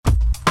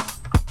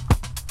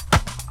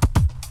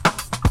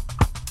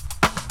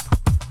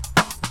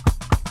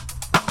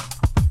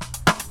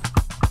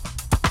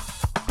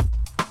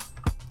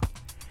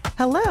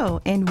Hello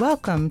and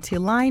welcome to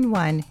Line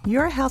 1,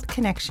 Your Health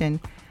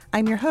Connection.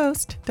 I'm your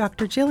host,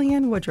 Dr.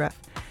 Jillian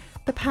Woodruff.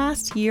 The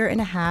past year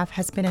and a half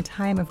has been a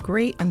time of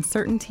great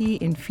uncertainty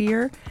and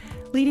fear,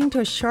 leading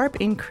to a sharp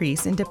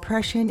increase in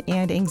depression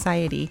and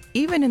anxiety,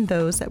 even in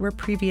those that were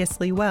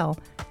previously well.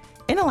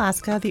 In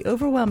Alaska, the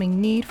overwhelming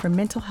need for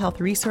mental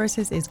health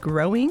resources is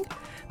growing,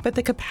 but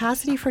the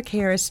capacity for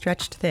care is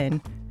stretched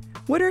thin.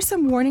 What are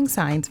some warning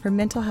signs for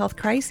mental health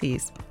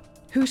crises?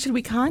 Who should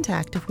we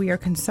contact if we are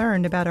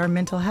concerned about our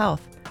mental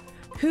health?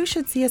 Who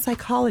should see a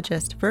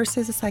psychologist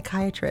versus a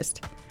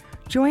psychiatrist?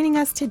 Joining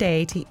us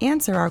today to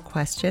answer our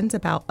questions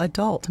about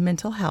adult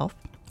mental health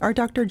are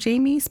Dr.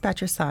 Jamie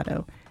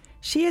Spatrisano.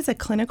 She is a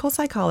clinical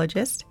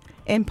psychologist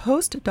and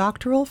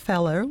postdoctoral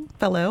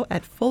fellow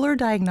at Fuller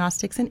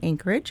Diagnostics in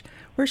Anchorage,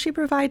 where she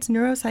provides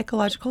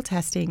neuropsychological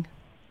testing.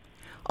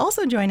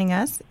 Also joining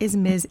us is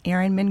Ms.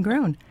 Erin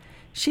Mingrone.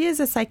 She is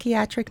a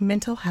psychiatric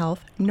mental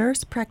health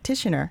nurse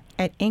practitioner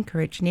at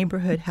Anchorage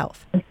Neighborhood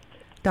Health.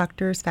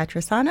 Dr.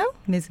 Spatrisano,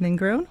 Ms.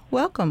 Mingrone,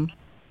 welcome.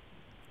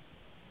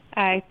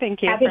 Hi,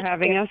 thank you for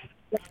having us.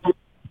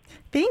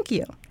 Thank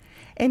you.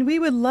 And we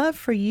would love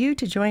for you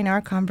to join our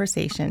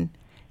conversation.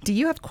 Do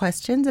you have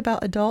questions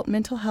about adult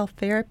mental health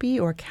therapy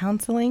or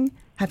counseling?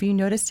 Have you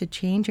noticed a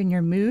change in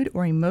your mood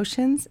or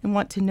emotions and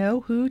want to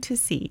know who to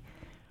see?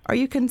 Are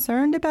you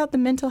concerned about the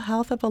mental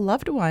health of a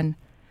loved one?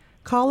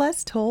 Call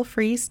us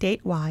toll-free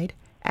statewide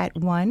at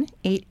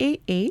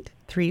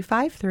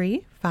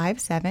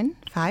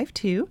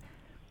 1-888-353-5752,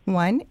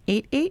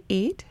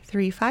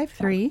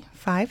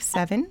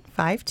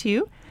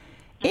 1-888-353-5752.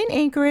 In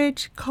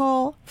Anchorage,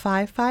 call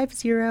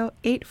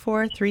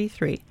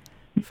 550-8433,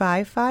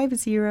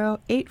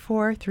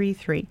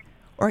 550-8433,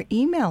 or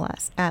email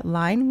us at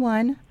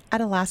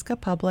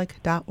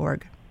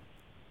line1@alaskapublic.org.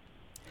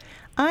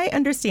 I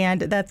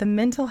understand that the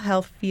mental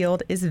health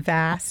field is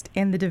vast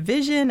and the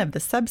division of the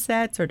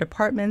subsets or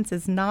departments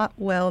is not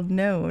well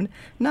known,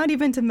 not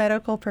even to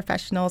medical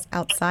professionals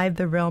outside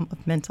the realm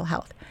of mental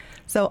health.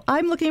 So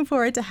I'm looking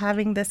forward to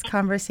having this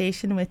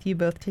conversation with you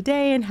both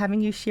today and having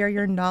you share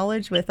your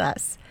knowledge with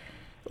us.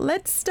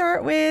 Let's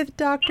start with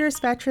Dr.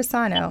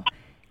 Spatrisano.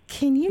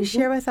 Can you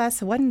share with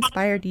us what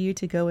inspired you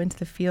to go into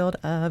the field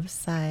of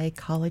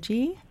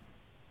psychology?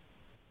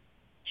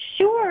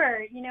 Sure.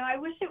 I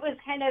wish it was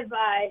kind of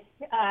a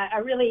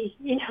really,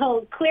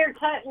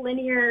 clear-cut,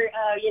 linear,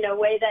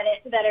 way that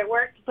it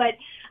worked. But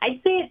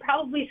I'd say it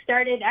probably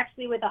started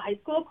actually with a high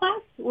school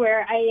class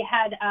where I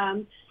had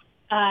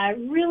a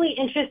really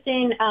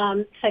interesting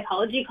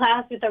psychology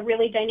class with a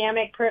really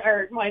dynamic,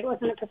 I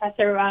wasn't a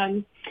professor,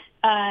 a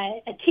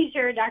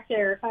teacher,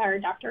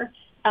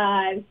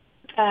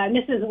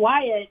 Mrs.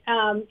 Wyatt,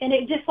 and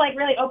it just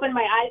really opened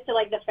my eyes to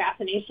the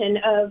fascination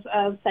of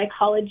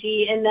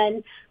psychology. And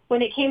then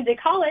when it came to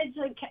college,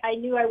 I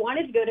knew I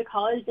wanted to go to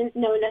college, didn't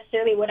know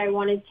necessarily what I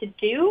wanted to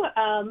do,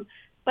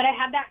 but I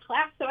had that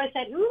class, so I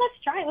said, let's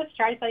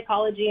try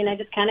psychology, and I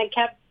just kind of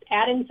kept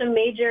adding some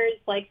majors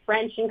like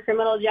French and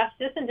criminal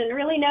justice, and didn't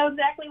really know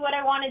exactly what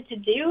I wanted to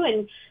do,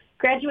 and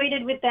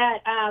graduated with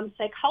that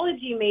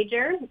psychology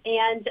major,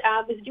 and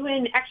was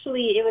doing,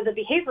 actually, it was a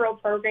behavioral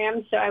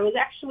program, so I was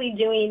actually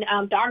doing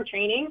dog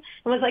training,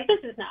 and was like,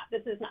 this is not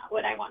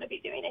what I want to be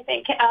doing, I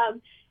think.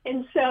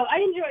 And so I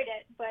enjoyed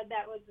it, but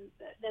that wasn't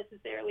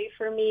necessarily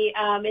for me,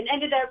 and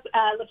ended up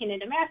looking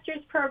into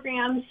master's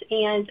programs,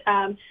 and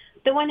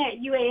the one at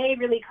UAA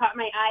really caught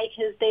my eye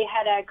because they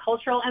had a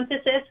cultural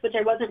emphasis, which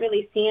I wasn't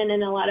really seeing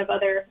in a lot of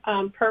other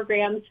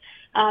programs.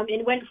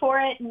 And went for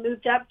it and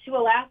moved up to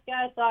Alaska.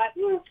 I thought,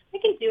 I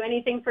can do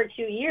anything for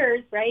 2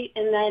 years, right?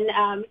 And then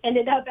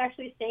ended up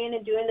actually staying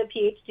and doing the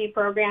PhD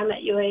program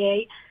at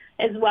UAA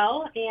as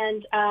well.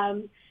 And,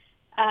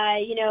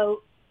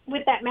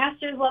 with that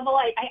master's level,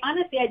 I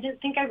honestly, I didn't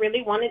think I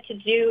really wanted to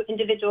do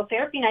individual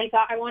therapy. And I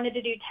thought I wanted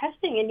to do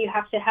testing, and you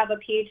have to have a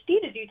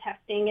PhD to do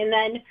testing. And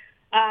then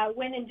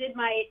went and did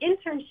my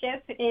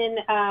internship in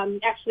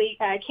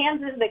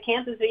Kansas, the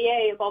Kansas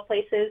VA of all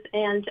places,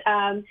 and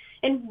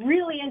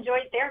really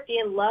enjoyed therapy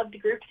and loved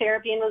group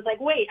therapy, and was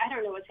like, wait, I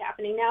don't know what's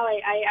happening now.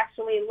 I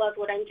actually love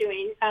what I'm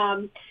doing.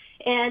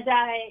 And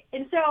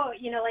so,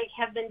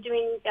 have been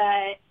doing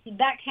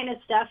that kind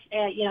of stuff.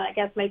 I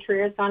guess my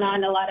career has gone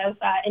on a lot of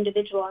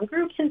individual and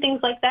groups and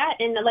things like that.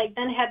 And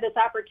then had this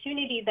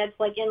opportunity that's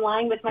in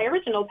line with my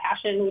original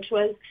passion, which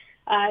was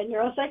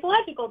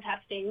neuropsychological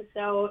testing.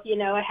 So,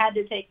 I had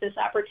to take this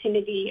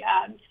opportunity.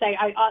 So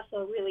I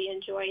also really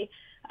enjoy,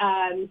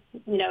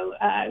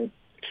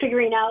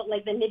 figuring out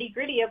the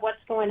nitty-gritty of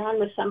what's going on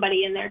with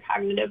somebody in their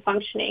cognitive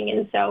functioning.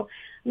 And so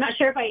I'm not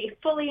sure if I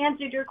fully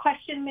answered your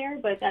question there,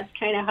 but that's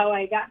kind of how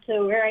I got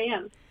to where I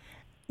am.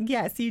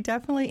 Yes, you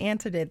definitely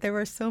answered it. There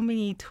were so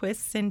many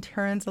twists and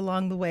turns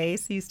along the way.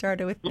 So you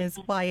started with Ms.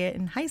 Wyatt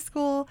in high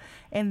school,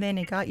 and then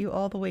it got you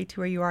all the way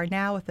to where you are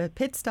now with a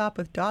pit stop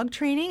with dog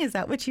training. Is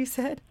that what you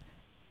said?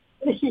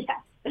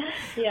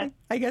 Yeah.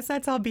 I guess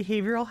that's all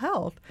behavioral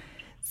health.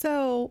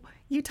 So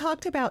you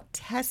talked about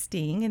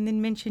testing and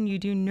then mentioned you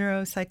do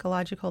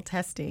neuropsychological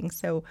testing.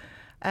 So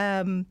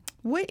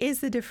What is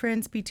the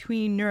difference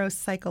between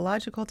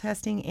neuropsychological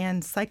testing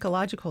and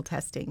psychological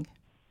testing?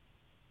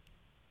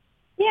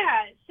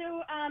 Yeah,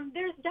 so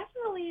there's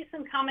definitely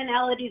some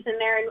commonalities in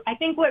there, and I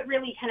think what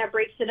really kind of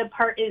breaks it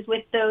apart is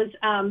with those,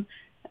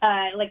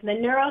 like the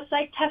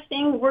neuropsych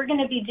testing, we're going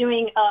to be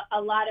doing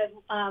a lot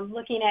of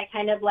looking at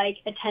kind of like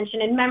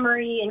attention and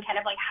memory and kind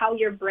of like how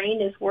your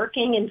brain is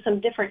working and some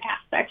different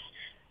aspects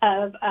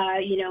of,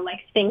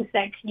 like things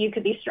that you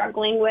could be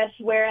struggling with,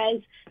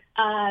 whereas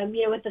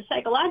with the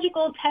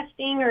psychological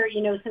testing or,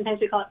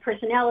 sometimes we call it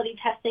personality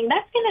testing,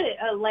 that's going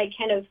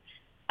to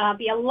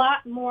be a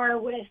lot more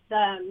with,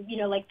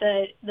 like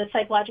the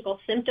psychological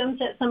symptoms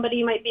that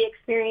somebody might be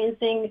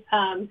experiencing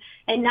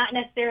and not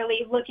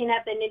necessarily looking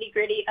at the nitty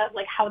gritty of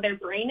like how their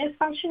brain is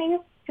functioning,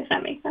 if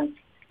that makes sense.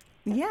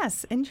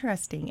 Yes,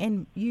 interesting.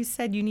 And you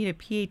said you need a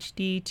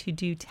PhD to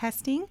do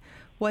testing.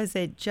 Was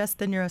it just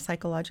the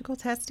neuropsychological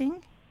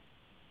testing?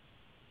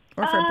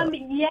 Or for both?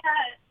 Yeah.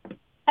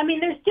 I mean,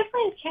 there's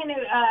different kind of,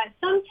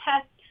 some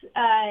tests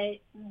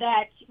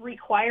that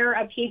require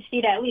a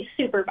PhD to at least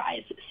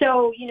supervise.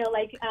 So,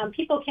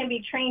 people can be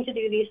trained to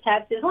do these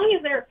tests as long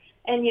as they're,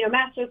 and,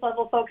 master's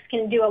level folks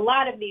can do a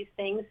lot of these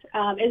things,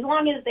 as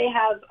long as they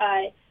have,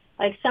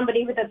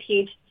 somebody with a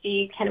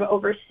PhD kind of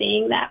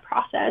overseeing that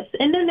process.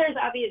 And then there's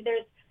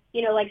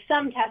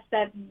some tests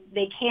that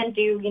they can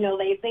do,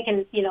 they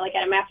can, like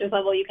at a master's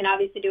level, you can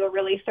obviously do a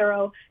really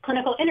thorough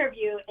clinical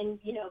interview and,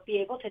 be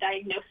able to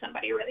diagnose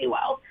somebody really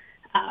well.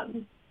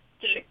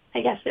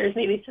 I guess there's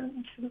maybe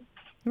some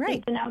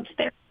right. announced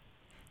there.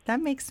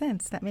 That makes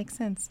sense.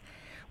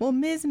 Well,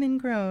 Ms.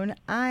 Mingrone,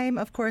 I'm,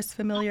 of course,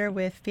 familiar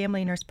with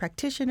family nurse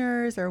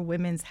practitioners or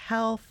women's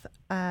health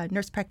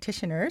nurse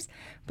practitioners,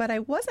 but I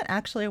wasn't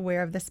actually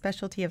aware of the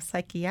specialty of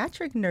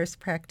psychiatric nurse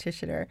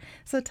practitioner.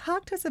 So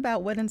talk to us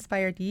about what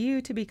inspired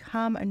you to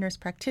become a nurse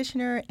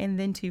practitioner and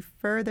then to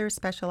further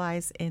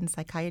specialize in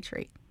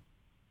psychiatry.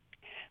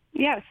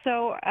 Yeah,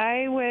 so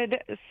I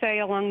would say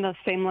along the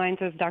same lines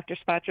as Dr.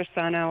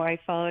 Spatrosano, I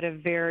followed a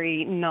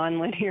very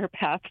nonlinear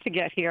path to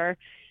get here.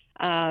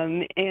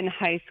 In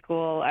high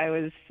school, I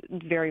was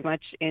very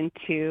much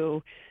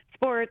into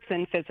sports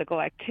and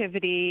physical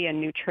activity and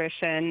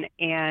nutrition,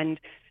 and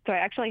so I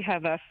actually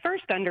have a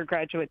first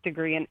undergraduate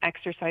degree in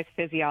exercise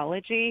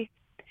physiology,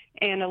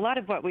 and a lot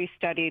of what we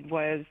studied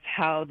was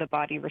how the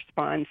body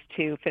responds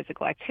to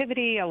physical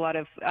activity, a lot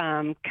of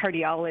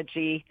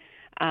cardiology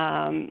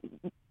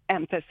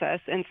emphasis.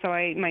 And so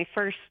my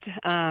first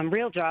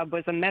real job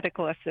was a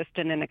medical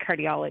assistant in a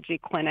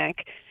cardiology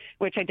clinic,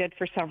 which I did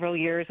for several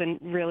years and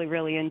really,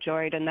 really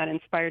enjoyed. And that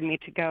inspired me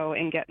to go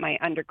and get my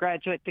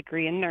undergraduate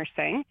degree in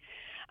nursing,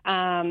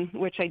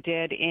 which I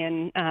did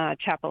in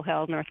Chapel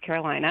Hill, North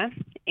Carolina,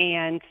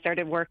 and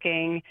started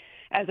working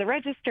as a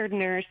registered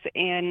nurse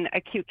in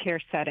acute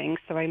care settings.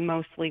 So I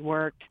mostly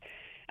worked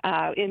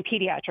in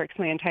pediatrics.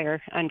 My entire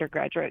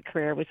undergraduate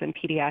career was in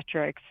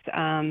pediatrics.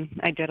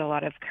 I did a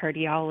lot of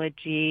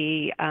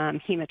cardiology,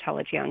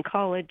 hematology,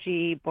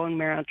 oncology, bone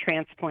marrow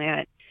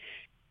transplant.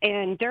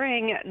 And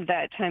during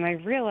that time, I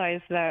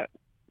realized that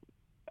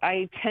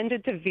I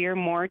tended to veer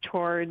more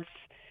towards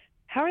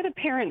how are the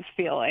parents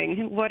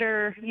feeling? What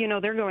are,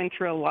 they're going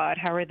through a lot.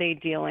 How are they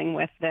dealing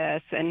with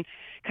this? And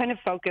kind of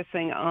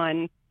focusing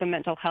on the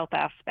mental health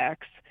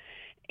aspects.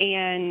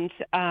 And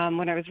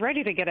when I was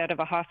ready to get out of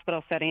a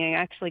hospital setting, I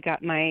actually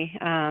got my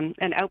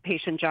an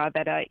outpatient job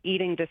at a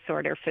eating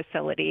disorder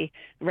facility,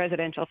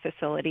 residential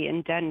facility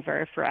in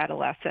Denver for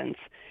adolescents.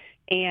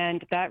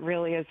 And that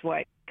really is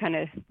what kind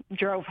of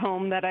drove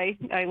home that I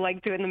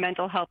like doing the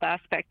mental health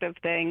aspect of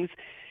things.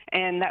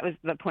 And that was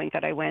the point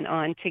that I went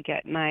on to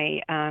get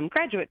my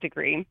graduate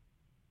degree.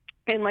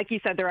 And like you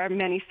said, there are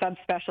many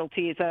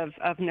subspecialties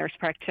of nurse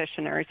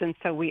practitioners. And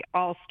so we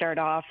all start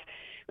off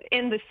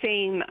in the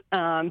same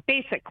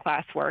basic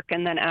classwork.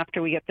 And then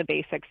after we get the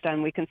basics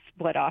done, we can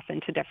split off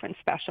into different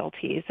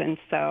specialties. And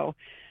so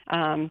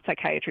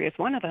psychiatry is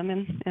one of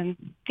them. And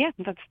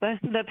that's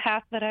the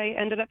path that I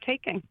ended up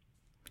taking.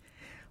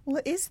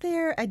 Well, is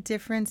there a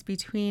difference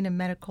between a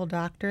medical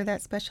doctor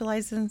that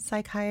specializes in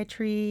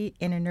psychiatry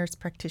and a nurse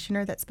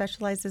practitioner that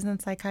specializes in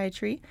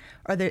psychiatry?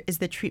 Or is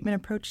the treatment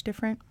approach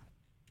different?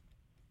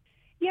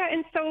 Yeah,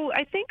 and so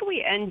I think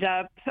we end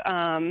up,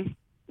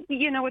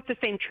 with the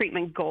same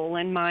treatment goal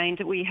in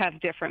mind. We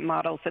have different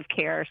models of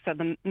care. So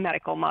the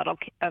medical model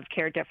of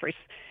care differs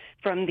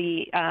from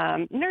the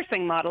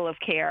nursing model of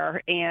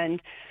care. And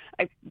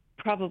I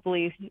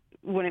probably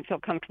wouldn't feel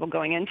comfortable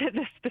going into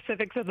the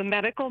specifics of the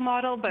medical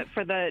model, but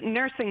for the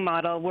nursing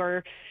model,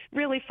 we're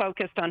really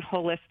focused on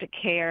holistic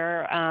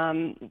care,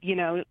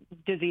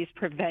 disease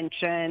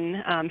prevention,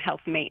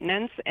 health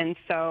maintenance. And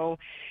so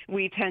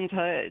we tend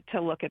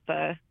to look at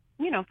the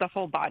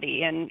whole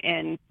body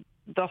and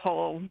the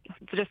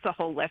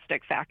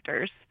holistic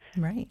factors.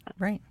 Right.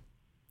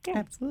 Yeah.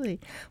 Absolutely.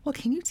 Well,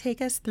 can you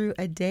take us through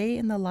a day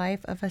in the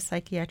life of a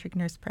psychiatric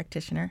nurse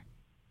practitioner?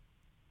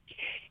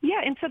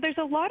 Yeah, and so there's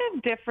a lot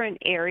of different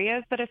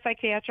areas that a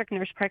psychiatric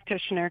nurse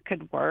practitioner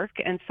could work,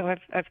 and so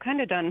I've kind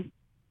of done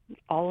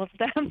all of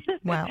them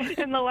Wow.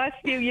 in the last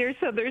few years.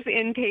 So there's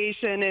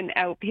inpatient and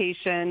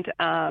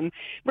outpatient.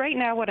 Right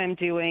now, what I'm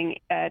doing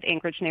at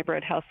Anchorage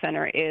Neighborhood Health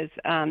Center is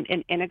an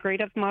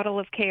integrative model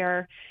of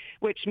care,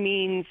 which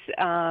means,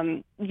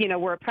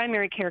 we're a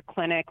primary care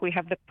clinic. We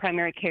have the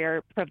primary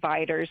care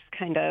providers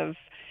kind of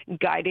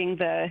guiding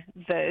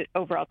the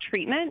overall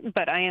treatment,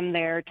 but I am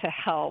there to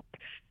help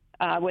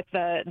with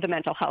the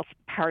mental health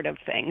part of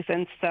things.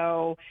 And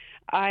so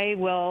I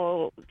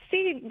will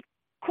see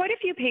quite a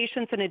few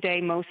patients in a day,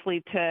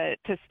 mostly to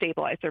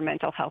stabilize their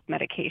mental health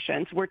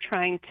medications. We're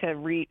trying to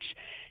reach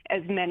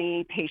as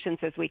many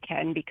patients as we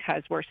can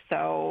because we're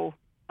so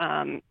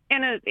in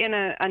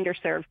a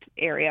underserved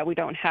area. We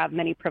don't have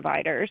many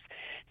providers.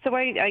 So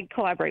I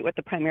collaborate with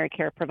the primary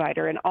care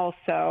provider, and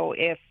also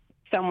if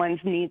someone's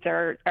needs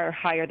are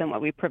higher than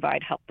what we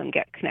provide, help them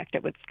get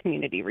connected with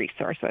community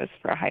resources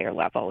for a higher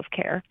level of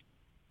care.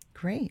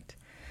 Great.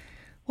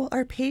 Well,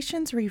 are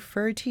patients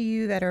referred to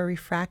you that are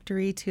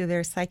refractory to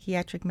their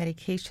psychiatric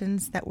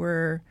medications that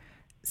were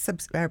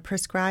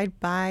prescribed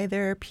by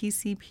their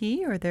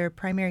PCP or their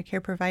primary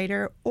care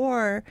provider,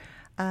 or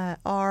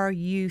are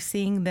you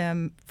seeing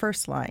them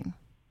first line?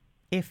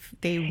 If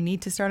they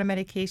need to start on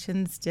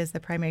medications, does the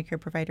primary care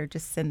provider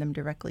just send them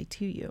directly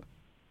to you?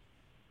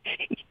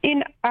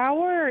 In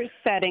our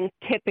setting,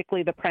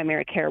 typically the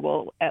primary care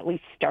will at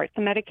least start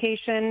the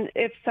medication.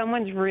 If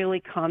someone's really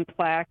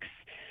complex,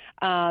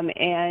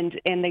 and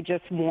they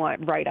just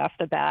want right off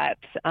the bat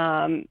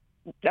a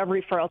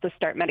referral to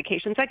start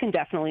medications, I can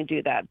definitely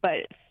do that.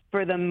 But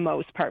for the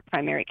most part,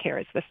 primary care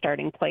is the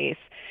starting place.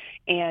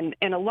 And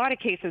in a lot of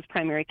cases,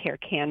 primary care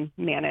can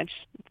manage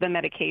the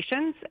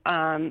medications,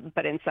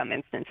 but in some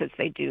instances,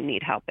 they do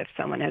need help if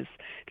someone has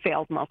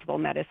failed multiple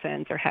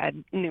medicines or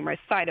had numerous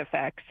side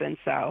effects. And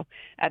so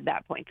at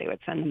that point, they would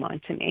send them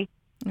on to me.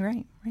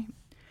 Right.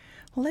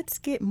 Well, let's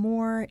get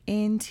more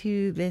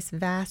into this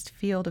vast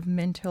field of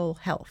mental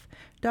health.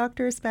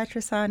 Dr.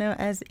 Spatrosano,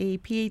 as a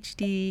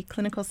PhD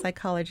clinical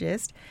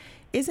psychologist,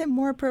 is it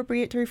more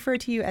appropriate to refer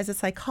to you as a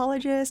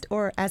psychologist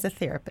or as a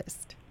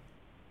therapist?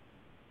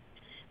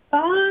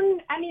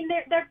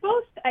 They're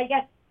both, I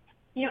guess,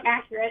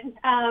 accurate.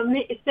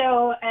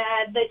 So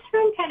the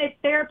term kind of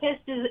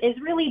therapist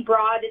is really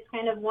broad. It's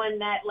kind of one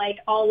that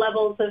all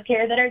levels of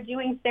care that are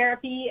doing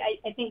therapy,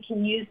 I think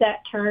can use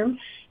that term.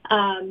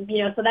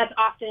 So that's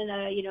often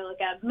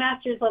a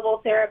master's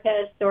level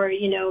therapist or,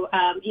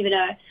 even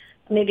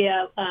maybe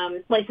a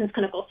licensed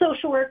clinical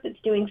social work that's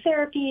doing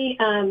therapy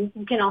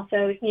can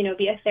also,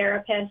 be a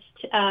therapist.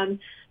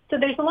 So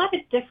there's a lot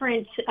of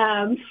different,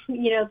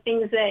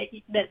 things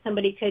that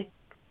somebody could,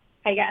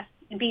 I guess,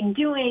 be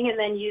doing and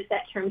then use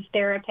that term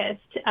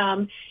therapist.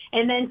 And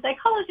then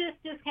psychologist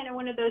is kind of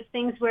one of those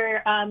things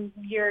where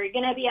you're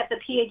going to be at the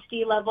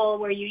PhD level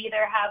where you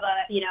either have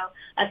a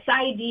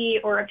PsyD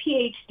or a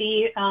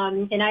PhD.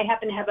 And I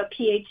happen to have a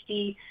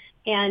PhD.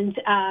 And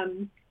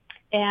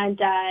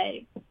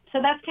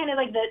so that's kind of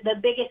the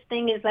biggest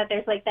thing is that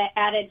there's that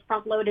added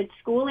front-loaded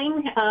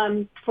schooling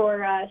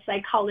for a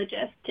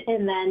psychologist.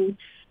 And then,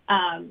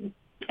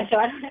 so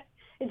I don't know.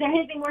 Is there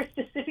anything more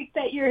specific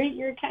that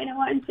you're kind of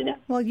wanting to know?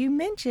 Well, you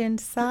mentioned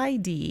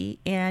PsyD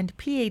and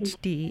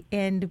PhD,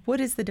 and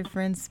what is the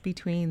difference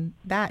between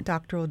that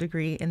doctoral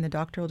degree and the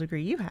doctoral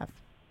degree you have?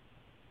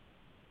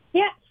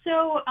 Yeah,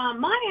 so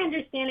my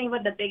understanding of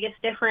what the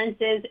biggest difference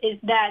is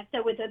that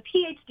so with a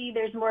PhD,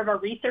 there's more of a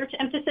research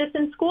emphasis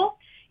in school,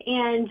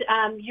 and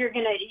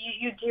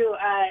you do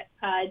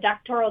a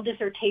doctoral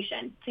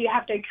dissertation. So you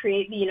have to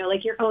create,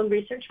 your own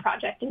research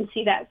project and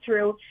see that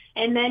through.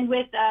 And then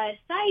with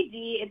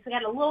PsyD, it's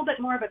got a little bit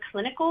more of a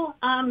clinical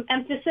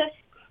emphasis,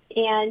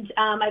 and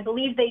I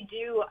believe they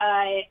do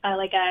a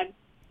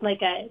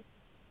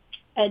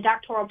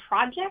doctoral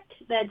project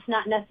that's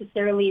not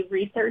necessarily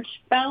research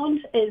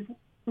bound, is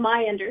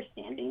my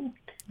understanding.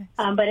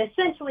 But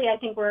essentially, I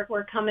think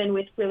we're coming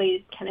with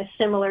really kind of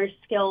similar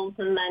skills,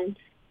 and then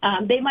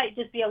they might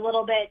just be a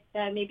little bit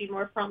maybe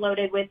more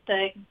front-loaded with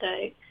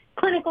the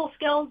clinical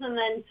skills, and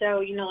then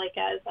so,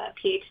 as a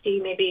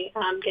PhD, maybe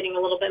getting a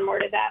little bit more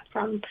to that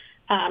from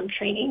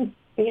training,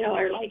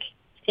 or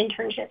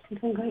internships and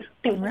things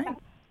like that.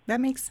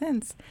 That makes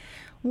sense.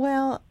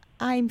 Well,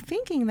 I'm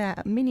thinking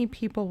that many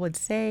people would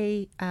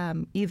say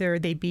either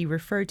they'd be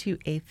referred to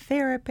a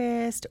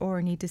therapist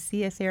or need to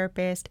see a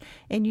therapist.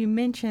 And you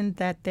mentioned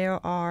that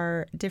there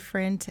are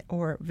different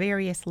or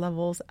various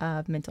levels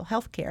of mental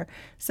health care.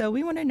 So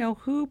we want to know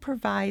who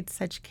provides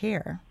such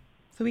care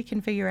so we can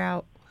figure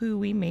out who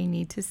we may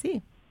need to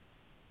see.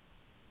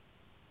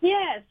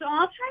 Yeah, so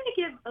I'll try to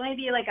give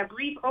maybe a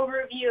brief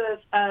overview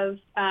of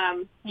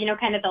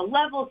kind of the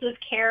levels of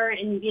care,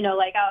 and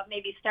I'll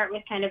maybe start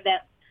with kind of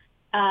that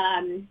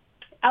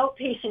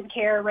outpatient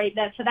care, right?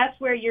 So that's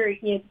where you're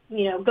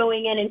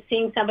going in and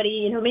seeing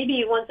somebody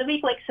maybe once a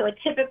week. So a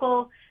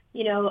typical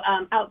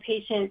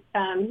outpatient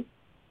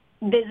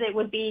visit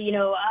would be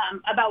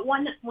about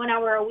 1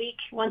 hour a week,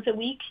 once a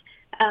week.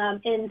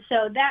 And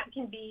so that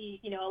can be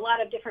a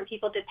lot of different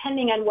people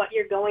depending on what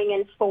you're going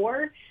in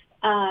for.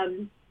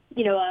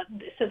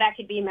 So that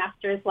could be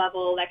master's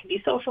level, that could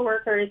be social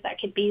workers, that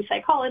could be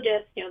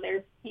psychologists.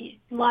 There's a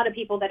lot of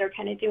people that are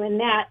kind of doing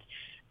that.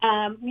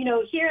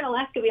 Here in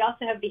Alaska, we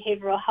also have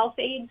behavioral health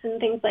aides and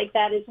things like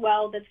that as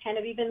well. That's kind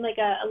of even like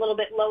a little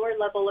bit lower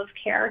level of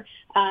care,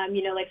 so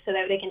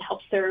that they can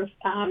help serve,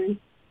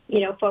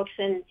 folks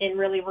in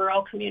really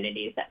rural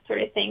communities, that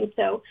sort of thing.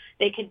 So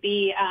they could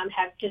be,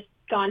 have just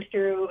gone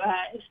through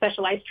a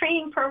specialized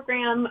training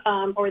program,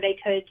 or they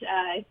could,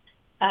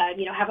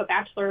 have a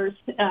bachelor's.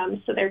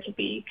 So there could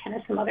be kind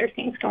of some other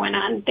things going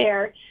on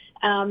there.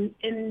 And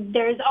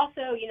there's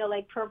also,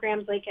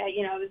 programs like,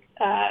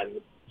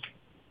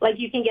 like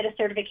you can get a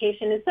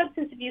certification in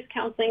substance abuse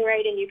counseling,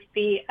 right? And you could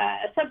be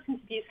a substance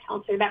abuse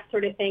counselor, that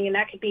sort of thing. And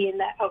that could be in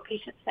the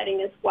outpatient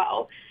setting as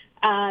well.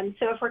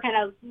 So if we're kind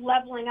of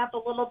leveling up a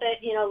little bit,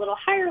 a little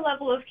higher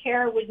level of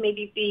care would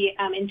maybe be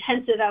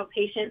intensive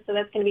outpatient. So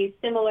that's going to be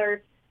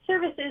similar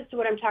services to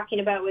what I'm talking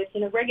about with,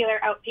 regular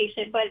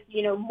outpatient, but,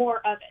 more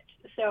of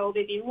it. So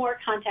maybe more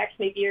contacts.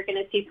 Maybe you're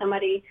going to see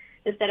somebody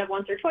instead of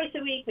once or twice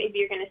a week. Maybe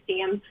you're going to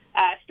see them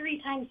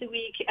 3 times a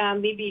week.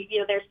 Maybe,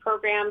 there's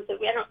programs that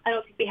I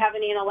don't think we have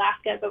any in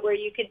Alaska, but where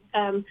you could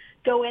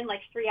go in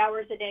like 3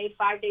 hours a day,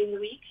 5 days a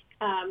week.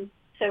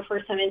 So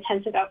for some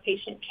intensive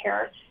outpatient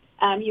care.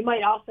 You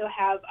might also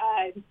have,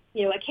 a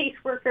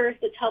caseworker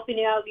that's helping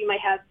you out. You might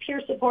have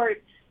peer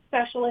support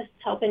specialists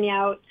helping you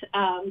out.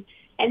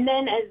 And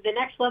then as the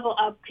next level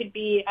up could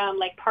be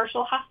like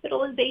partial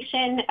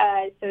hospitalization.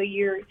 So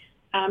you're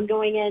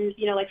going in,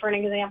 like for an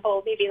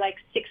example, maybe like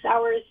 6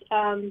 hours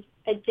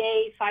a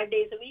day, 5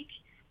 days a week.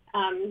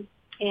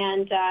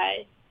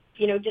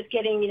 Just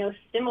getting,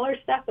 similar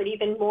stuff, but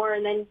even more.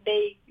 And then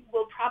they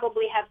will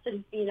probably have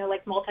some,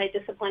 like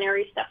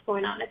multidisciplinary stuff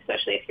going on,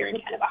 especially if you're in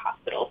kind of a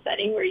hospital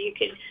setting where you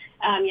could,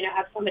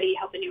 have somebody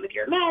helping you with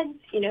your meds,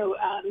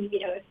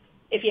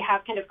 if you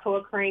have kind of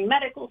co-occurring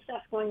medical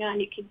stuff going on,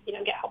 you could,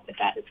 get help with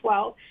that as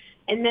well.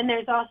 And then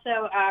there's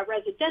also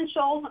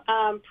residential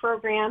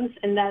programs,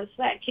 and that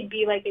could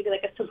be like maybe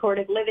like a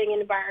supportive living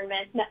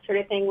environment, that sort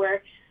of thing,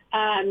 where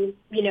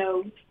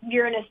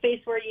you're in a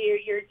space where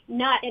you're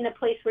not in a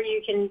place where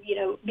you can,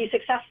 be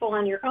successful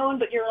on your own,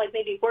 but you're like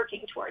maybe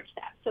working towards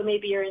that. So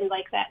maybe you're in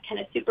like that kind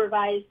of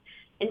supervised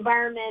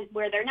environment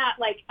where they're not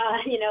like,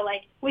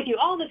 like with you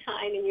all the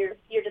time, and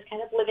you're just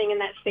kind of living in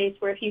that space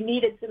where if you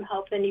needed some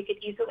help, then you could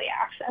easily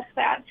access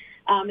that.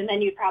 And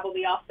then you'd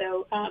probably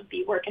also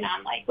be working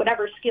on like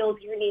whatever skills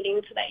you're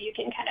needing so that you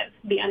can kind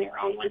of be on your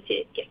own once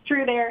you get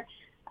through there.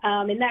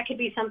 And that could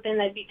be something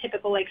that'd be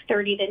typical like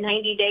 30 to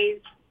 90 days,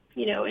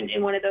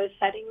 in one of those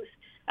settings.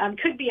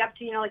 Could be up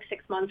to, like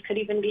 6 months, could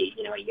even be,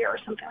 a year or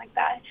something like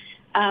that.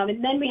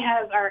 And then we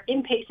have our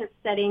inpatient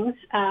settings.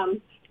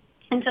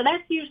 And so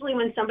that's usually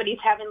when somebody's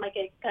having like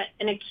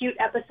an acute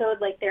episode,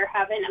 like they're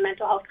having a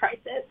mental health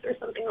crisis or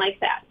something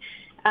like that.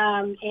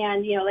 And,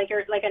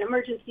 like an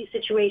emergency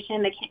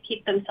situation, they can't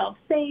keep themselves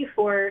safe,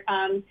 or,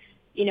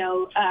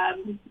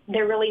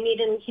 they're really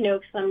needing,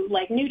 some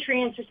like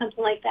nutrients or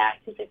something like that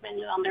because they've been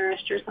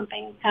malnourished or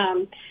something.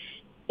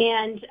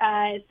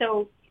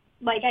 So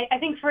like, I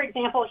think, for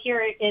example,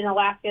 here in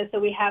Alaska, so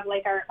we have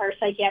like our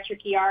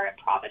psychiatric ER at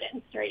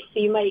Providence, right? So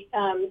you might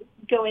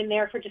go in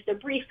there for just a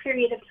brief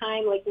period of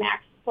time, like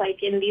max,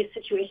 like in these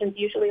situations,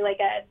 usually like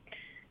a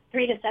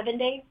 3 to 7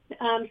 day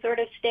sort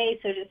of stay,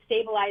 so to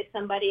stabilize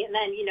somebody and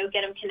then,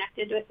 get them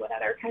connected with what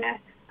other kind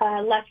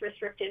of less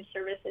restrictive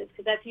services,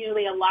 because that's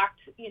usually a locked,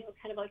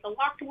 kind of like a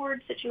locked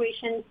ward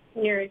situation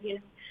when you're,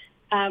 in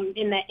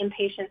that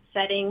inpatient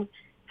setting.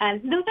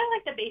 And those are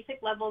like the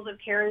basic levels of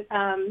care.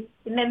 And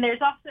then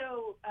there's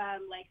also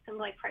like some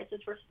like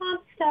crisis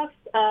response stuff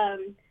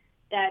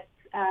that's,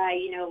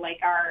 like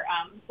our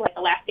like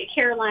Alaska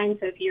Care Line.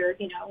 So if you're,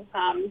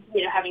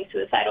 having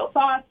suicidal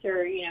thoughts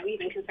or,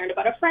 even concerned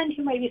about a friend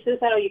who might be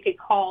suicidal, you could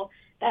call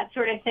that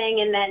sort of thing.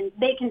 And then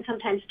they can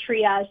sometimes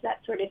triage that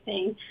sort of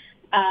thing.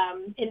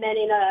 And then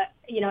in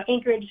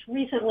Anchorage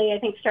recently, I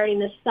think starting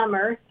this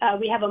summer,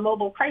 we have a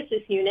mobile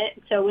crisis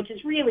unit. So which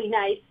is really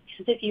nice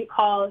because if you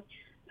call,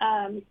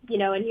 and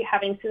you're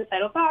having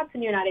suicidal thoughts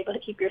and you're not able to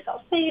keep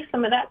yourself safe,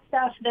 some of that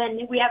stuff,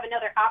 then we have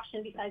another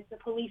option besides the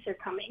police are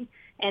coming.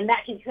 And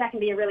that can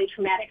be a really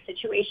traumatic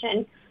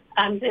situation.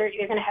 They're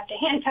going to have to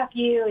handcuff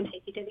you and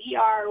take you to the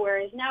ER,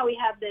 whereas now we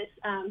have this,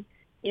 some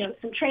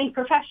trained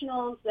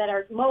professionals that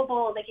are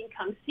mobile. They can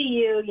come see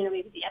you,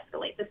 maybe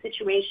de-escalate the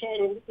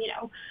situation.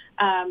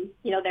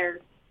 They're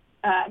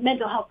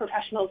mental health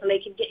professionals, and they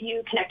can get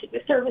you connected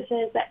with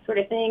services, that sort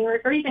of thing,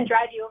 or even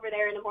drive you over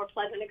there in a more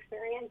pleasant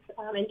experience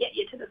and get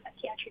you to the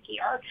psychiatric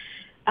ER.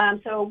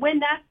 So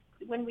when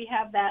we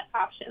have that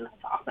option,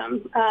 that's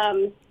awesome.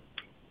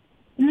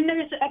 And then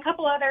there's a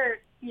couple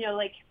other,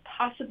 like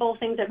possible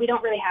things that we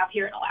don't really have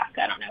here in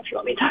Alaska. I don't know if you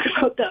want me to talk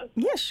about those.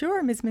 Yeah,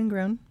 sure, Ms.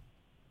 Mingrone.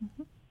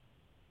 Mm-hmm.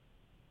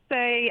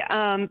 say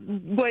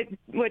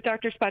what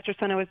Dr.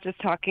 Spatrosano was just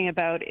talking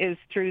about is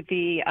through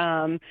the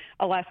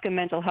Alaska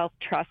Mental Health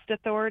Trust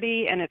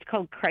Authority, and it's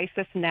called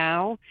Crisis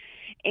Now.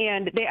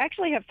 And they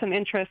actually have some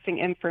interesting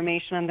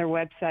information on their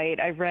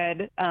website. I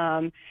read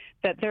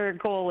that their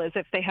goal is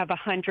if they have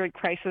 100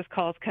 crisis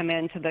calls come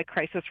into the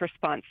crisis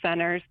response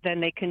centers, then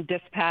they can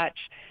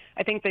dispatch,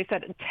 I think they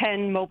said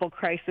 10 mobile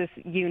crisis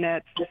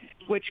units,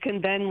 which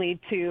can then lead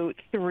to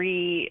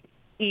 3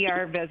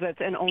 ER visits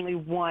and only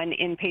 1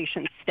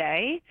 inpatient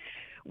stay.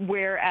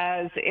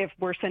 Whereas if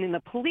we're sending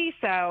the police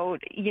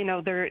out,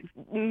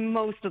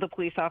 most of the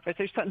police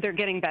officers, they're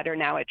getting better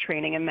now at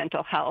training in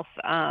mental health,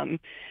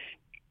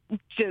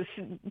 just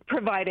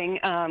providing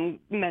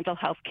mental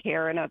health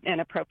care in an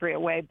appropriate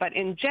way. But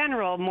in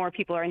general, more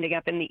people are ending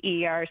up in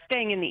the ER,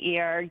 staying in the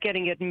ER,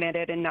 getting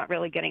admitted and not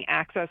really getting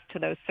access to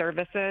those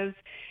services.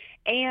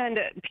 And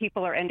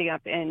people are ending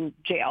up in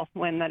jail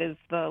when that is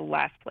the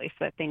last place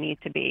that they need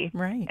to be.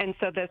 Right. And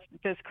so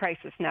this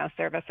Crisis Now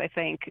service, I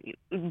think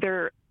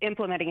they're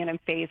implementing it in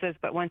phases,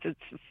 but once it's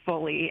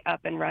fully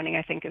up and running,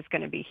 I think is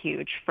going to be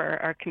huge for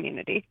our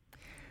community.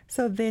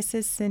 So this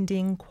is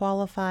sending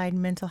qualified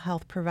mental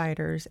health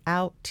providers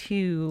out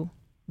to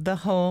the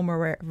home or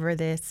wherever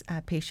this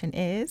patient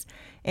is,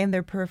 and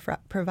they're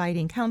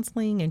providing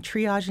counseling and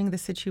triaging the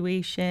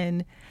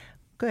situation.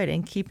 Good,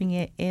 and keeping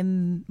it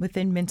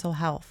within mental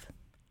health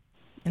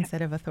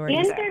instead of authority.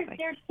 And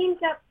they're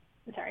teamed up.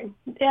 Sorry,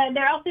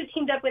 they're also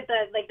teamed up with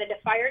the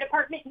fire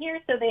department here,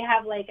 so they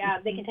have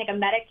they can take a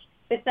medic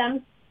with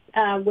them,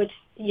 which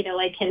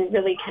can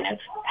really kind of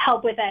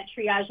help with that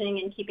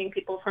triaging and keeping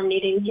people from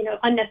needing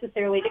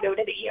unnecessarily to go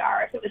to the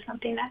ER if it was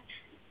something that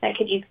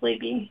could easily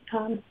be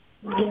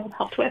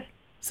helped with.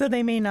 So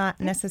they may not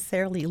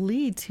necessarily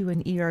lead to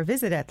an ER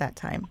visit at that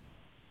time.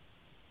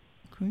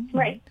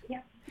 Right.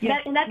 Yeah.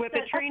 Yes, that's with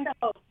the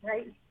hope,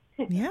 right?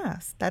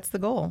 Yes, that's the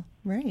goal.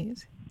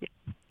 Right.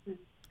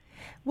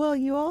 Well,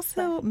 you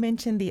also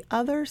mentioned the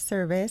other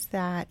service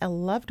that a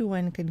loved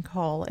one can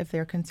call if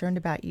they're concerned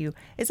about you.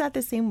 Is that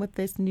the same with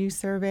this new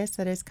service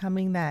that is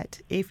coming,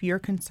 that if you're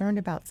concerned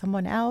about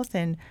someone else?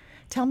 And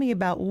tell me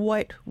about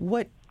what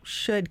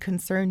should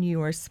concern you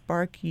or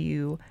spark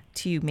you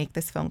to make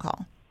this phone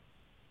call?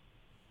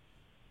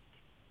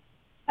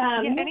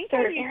 Go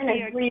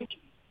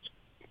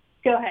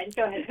ahead.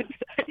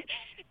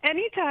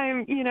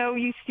 Anytime,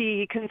 you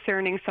see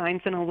concerning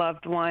signs in a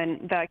loved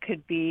one, that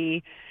could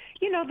be,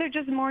 they're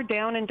just more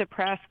down and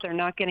depressed. They're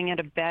not getting out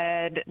of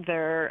bed.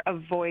 They're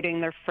avoiding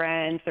their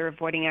friends. They're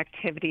avoiding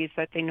activities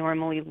that they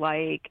normally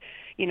like.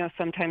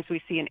 Sometimes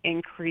we see an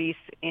increase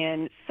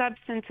in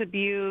substance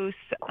abuse.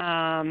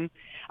 All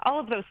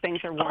of those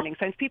things are warning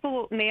signs.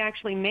 People may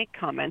actually make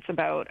comments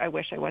about, I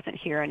wish I wasn't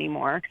here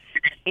anymore.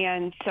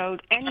 And so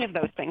any of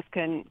those things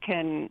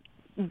can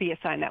be a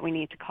sign that we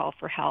need to call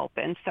for help.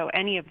 And so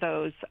any of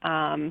those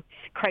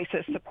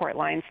crisis support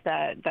lines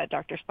that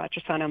Dr.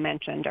 Spatrosano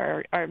mentioned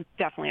are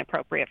definitely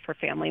appropriate for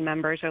family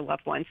members or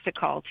loved ones to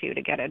call to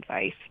get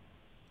advice.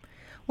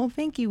 Well,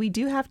 thank you. We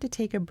do have to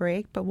take a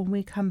break, but when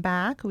we come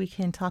back, we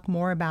can talk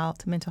more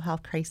about mental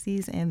health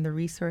crises and the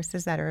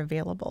resources that are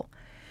available.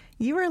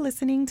 You are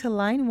listening to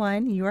Line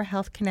 1, Your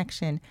Health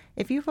Connection.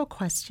 If you have a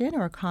question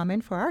or a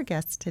comment for our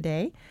guests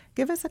today,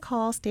 give us a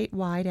call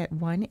statewide at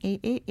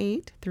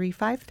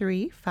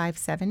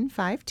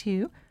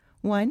 1-888-353-5752,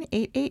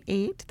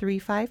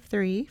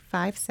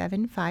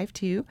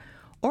 1-888-353-5752,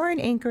 or in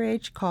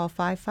Anchorage, call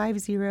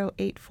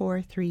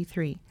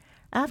 550-8433.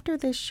 After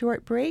this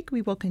short break,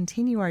 we will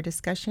continue our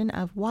discussion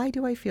of why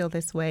do I feel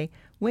this way,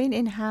 when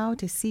and how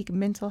to seek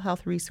mental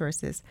health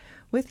resources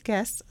with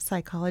guests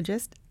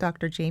psychologist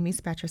Dr. Jamie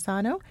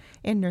Spatrosano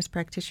and nurse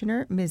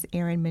practitioner Ms.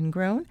 Erin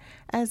Mingrone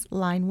as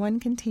Line 1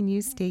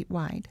 continues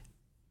statewide.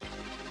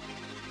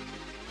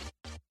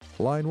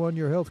 Line 1,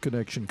 Your Health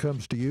Connection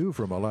comes to you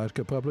from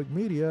Alaska Public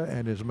Media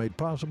and is made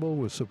possible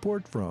with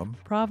support from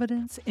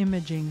Providence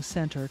Imaging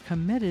Center,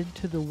 committed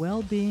to the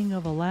well-being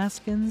of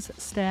Alaskans,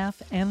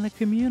 staff, and the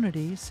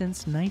community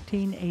since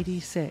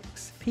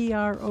 1986.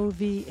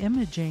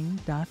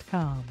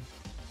 PROVimaging.com.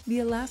 The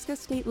Alaska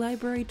State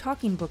Library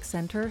Talking Book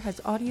Center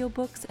has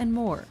audiobooks and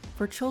more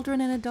for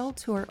children and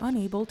adults who are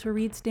unable to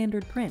read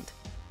standard print.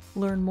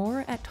 Learn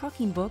more at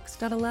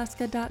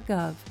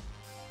talkingbooks.alaska.gov.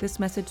 This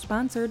message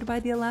sponsored by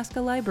the Alaska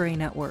Library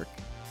Network.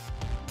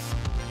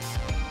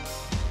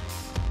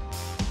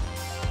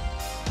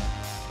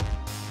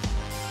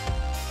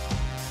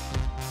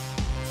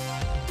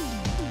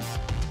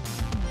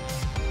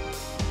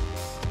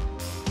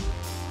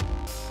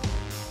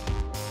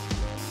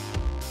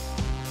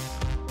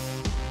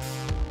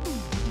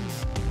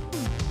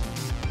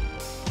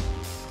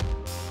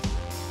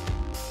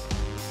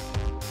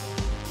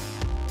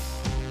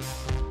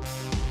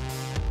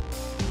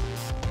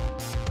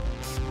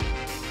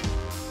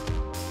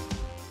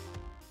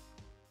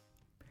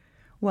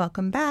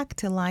 Welcome back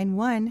to Line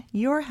 1,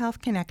 Your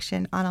Health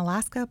Connection on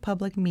Alaska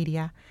Public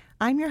Media.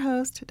 I'm your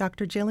host,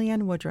 Dr.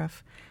 Jillian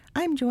Woodruff.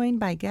 I'm joined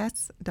by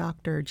guests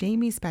Dr.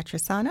 Jamie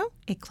Spatrisano,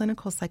 a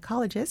clinical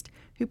psychologist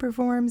who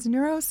performs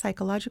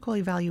neuropsychological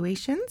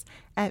evaluations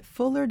at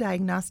Fuller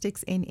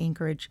Diagnostics in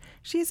Anchorage.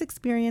 She has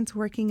experience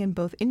working in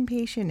both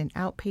inpatient and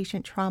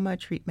outpatient trauma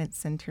treatment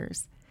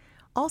centers.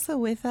 Also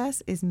with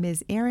us is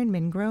Ms. Erin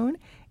Mingrone,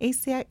 a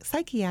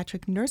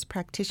psychiatric nurse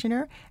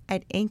practitioner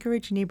at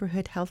Anchorage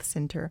Neighborhood Health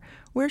Center,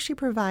 where she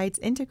provides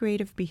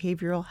integrative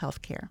behavioral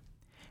health care.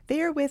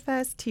 They are with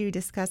us to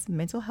discuss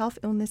mental health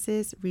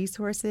illnesses,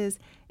 resources,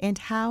 and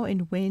how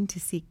and when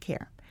to seek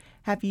care.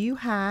 Have you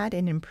had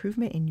an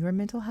improvement in your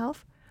mental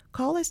health?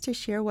 Call us to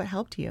share what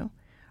helped you.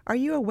 Are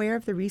you aware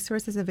of the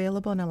resources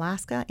available in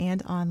Alaska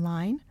and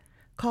online?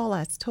 Call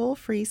us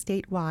toll-free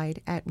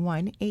statewide at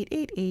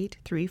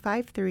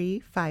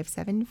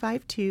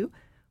 1-888-353-5752,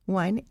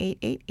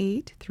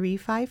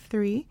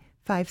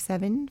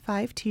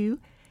 1-888-353-5752.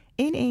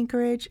 In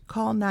Anchorage,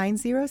 call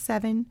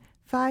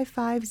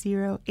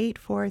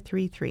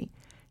 907-550-8433,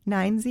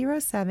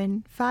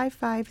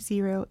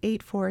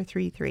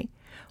 907-550-8433,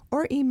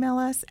 or email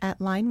us at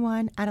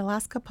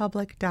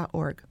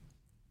line1@alaskapublic.org.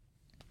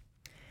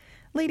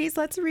 Ladies,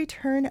 let's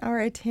return our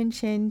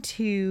attention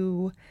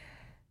to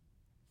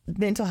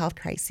mental health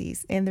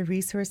crises and the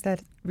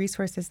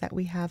resources that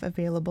we have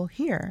available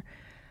here.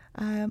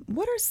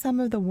 What are some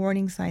of the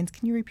warning signs?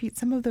 Can you repeat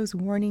some of those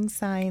warning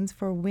signs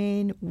for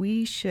when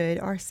we should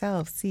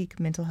ourselves seek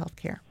mental health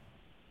care?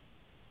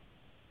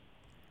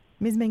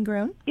 Ms.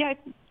 Mingrone? Yeah,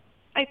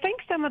 I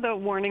think some of the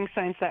warning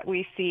signs that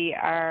we see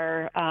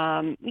are,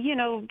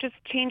 just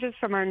changes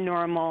from our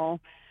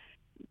normal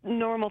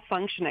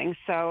functioning.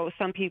 So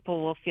some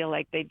people will feel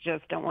like they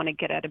just don't want to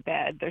get out of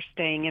bed. They're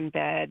staying in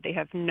bed. They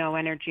have no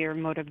energy or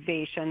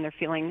motivation. They're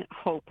feeling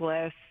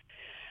hopeless.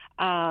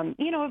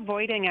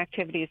 Avoiding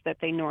activities that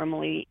they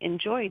normally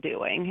enjoy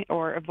doing,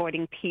 or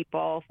avoiding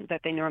people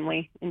that they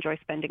normally enjoy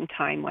spending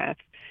time with.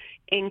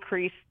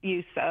 Increased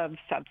use of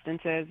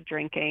substances,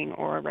 drinking,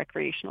 or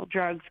recreational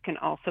drugs can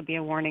also be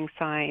a warning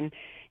sign.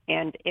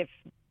 And if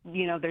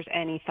there's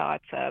any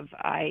thoughts of,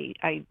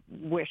 I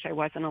wish I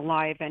wasn't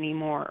alive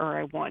anymore, or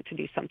I want to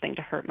do something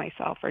to hurt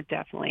myself, are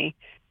definitely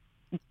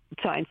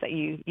signs that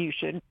you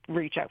should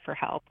reach out for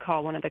help.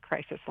 Call one of the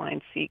crisis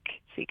lines,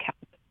 seek help.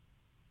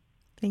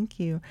 Thank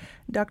you.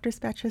 Dr.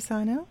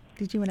 Spatrisano,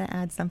 did you want to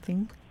add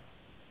something?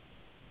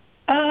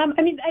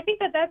 I think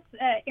that's,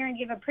 Erin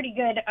gave a pretty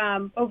good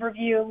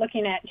overview,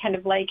 looking at kind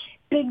of like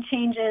big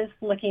changes,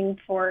 looking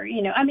for,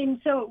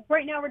 so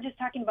right now we're just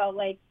talking about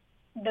like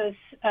those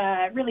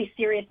really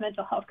serious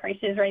mental health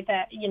crises, right?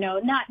 That,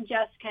 not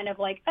just kind of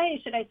like, hey,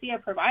 should I see a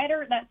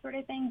provider, that sort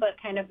of thing,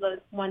 but kind of those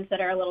ones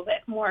that are a little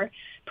bit more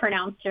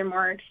pronounced or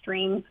more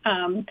extreme,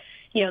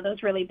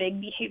 those really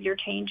big behavior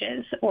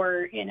changes,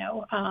 or,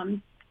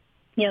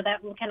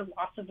 that kind of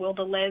loss of will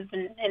to live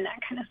and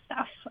that kind of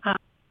stuff.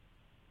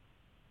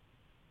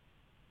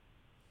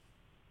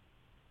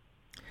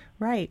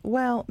 Right.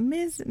 Well,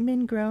 Ms.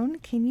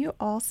 Mingrone, can you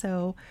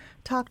also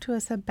talk to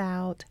us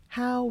about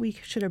how we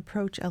should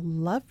approach a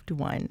loved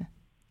one?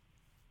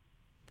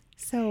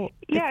 So,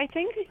 I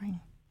think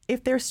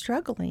if they're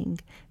struggling,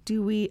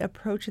 do we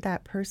approach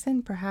that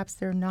person? Perhaps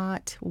they're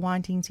not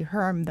wanting to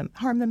harm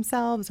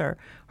themselves or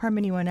harm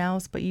anyone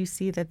else, but you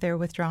see that they're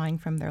withdrawing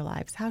from their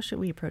lives. How should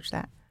we approach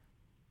that?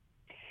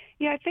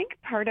 Yeah, I think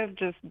part of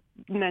just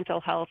mental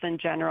health in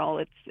general,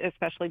 it's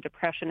especially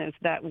depression, is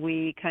that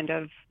we kind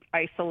of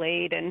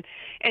isolate and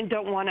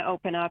don't want to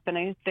open up. And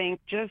I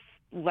think just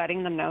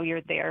letting them know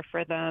you're there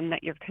for them,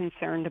 that you're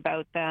concerned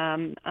about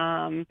them,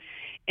 and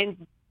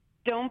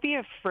don't be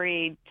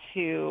afraid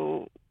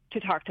to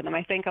talk to them.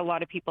 I think a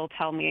lot of people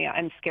tell me,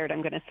 I'm scared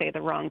I'm going to say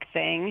the wrong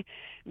thing,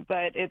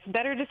 but it's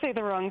better to say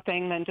the wrong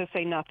thing than to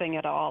say nothing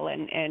at all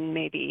and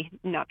maybe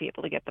not be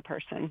able to get the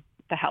person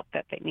the help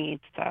that they need.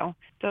 So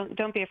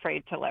don't be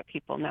afraid to let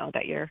people know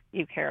that you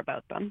care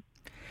about them.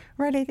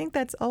 Right. I think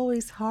that's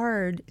always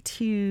hard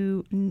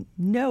to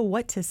know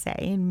what to say.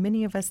 And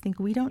many of us think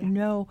we don't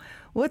know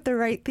what the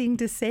right thing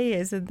to say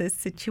is in this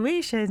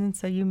situation. And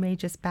so you may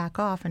just back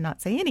off and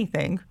not say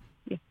anything.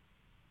 Yeah.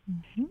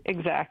 Mm-hmm.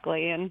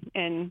 Exactly.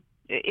 And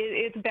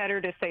it's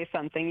better to say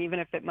something, even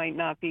if it might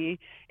not be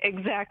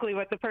exactly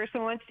what the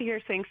person wants to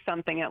hear. Saying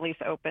something at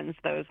least opens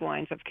those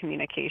lines of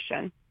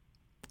communication.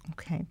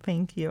 Okay,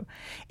 thank you.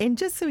 And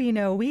just so you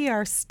know, we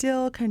are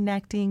still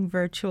connecting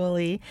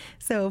virtually.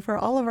 So for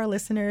all of our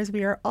listeners,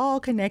 we are all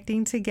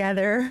connecting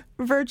together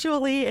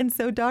virtually. And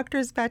so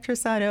Dr.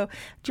 Spatrisano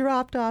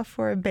dropped off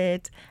for a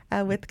bit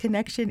with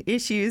connection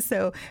issues.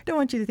 So I don't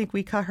want you to think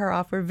we cut her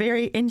off. We're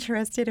very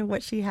interested in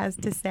what she has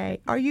to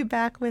say. Are you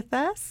back with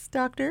us,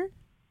 Doctor?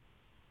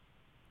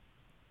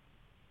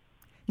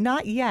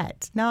 Not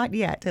yet,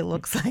 it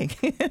looks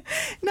like.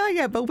 Not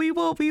yet, but we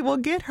will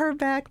get her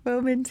back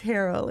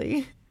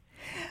momentarily.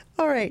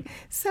 All right,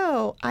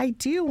 so I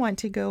do want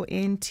to go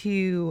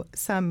into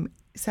some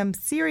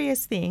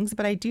serious things,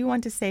 but I do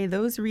want to say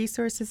those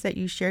resources that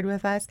you shared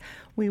with us,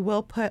 we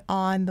will put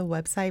on the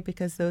website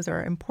because those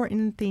are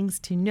important things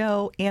to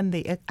know, and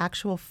the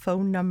actual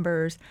phone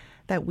numbers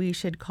that we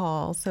should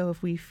call. So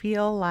if we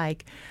feel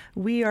like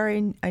we are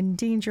in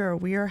danger or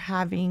we are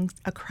having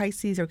a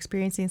crisis or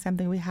experiencing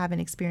something we haven't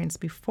experienced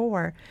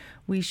before,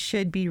 we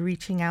should be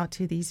reaching out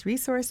to these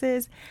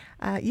resources.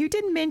 You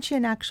did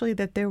mention actually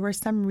that there were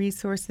some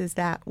resources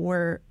that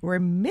were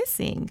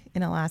missing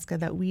in Alaska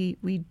that we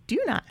do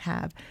not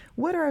have.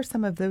 What are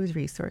some of those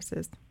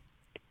resources?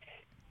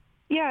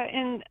 Yeah,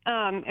 and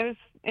it was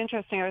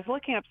interesting. I was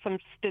looking up some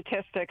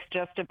statistics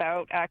just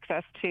about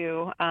access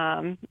to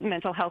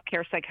mental health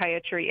care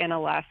psychiatry in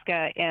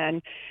Alaska,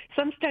 and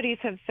some studies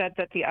have said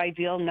that the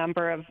ideal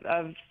number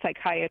of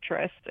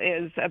psychiatrists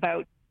is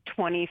about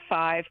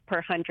 25 per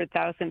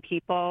 100,000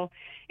 people.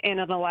 And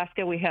in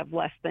Alaska, we have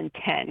less than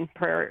 10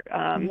 per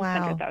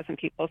 100,000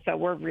 people, so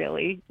we're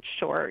really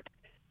short.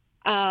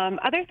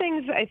 Other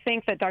things I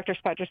think that Dr.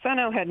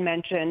 Spatrosano had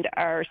mentioned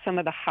are some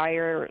of the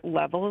higher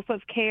levels of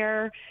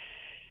care.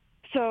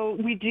 So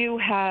we do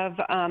have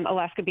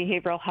Alaska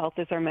Behavioral Health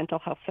is our mental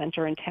health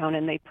center in town,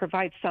 and they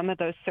provide some of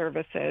those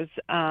services.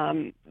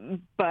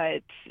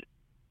 But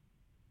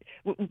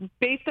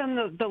based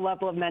on the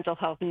level of mental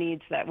health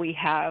needs that we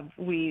have,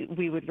 we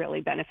would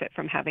really benefit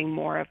from having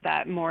more of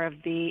that, more of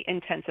the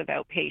intensive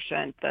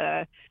outpatient,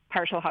 the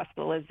partial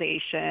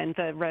hospitalization,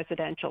 the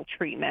residential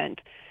treatment.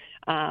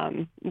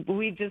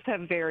 We just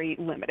have very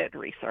limited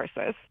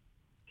resources.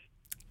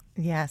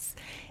 Yes.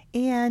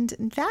 And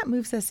that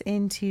moves us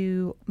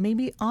into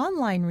maybe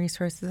online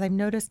resources. I've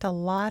noticed a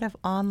lot of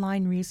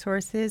online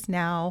resources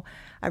now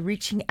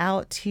reaching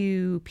out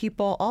to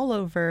people all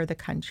over the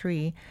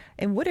country.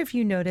 And what have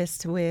you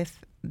noticed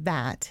with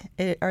that?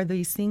 Are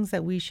these things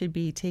that we should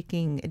be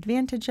taking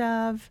advantage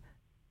of?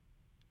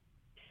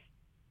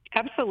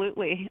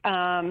 Absolutely.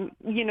 Again,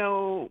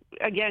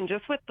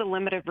 just with the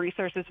limited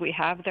resources we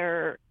have,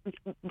 there's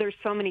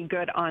so many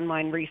good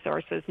online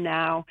resources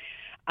now.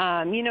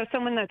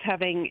 Someone that's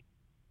having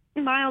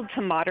mild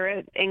to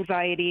moderate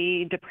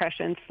anxiety,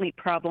 depression, sleep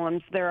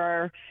problems,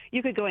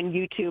 you could go on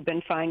YouTube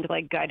and find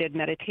like guided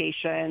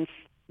meditations,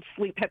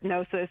 sleep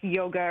hypnosis,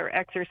 yoga or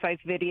exercise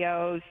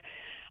videos.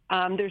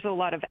 There's a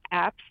lot of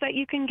apps that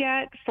you can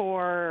get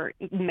for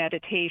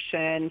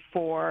meditation,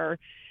 for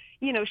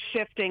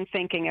shifting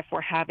thinking if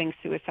we're having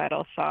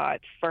suicidal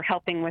thoughts, for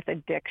helping with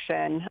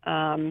addiction.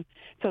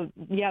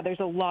 There's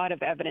a lot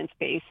of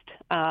evidence-based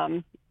apps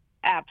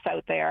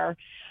out there.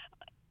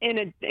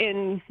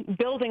 In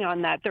building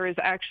on that, there is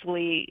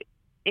actually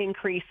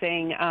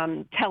increasing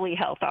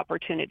telehealth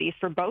opportunities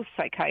for both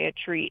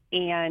psychiatry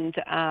and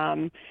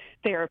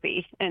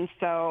therapy. And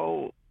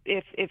so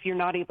if you're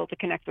not able to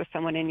connect with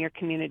someone in your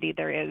community,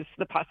 there is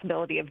the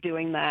possibility of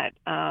doing that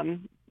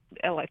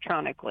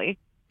electronically.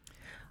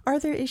 Are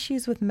there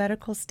issues with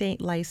medical state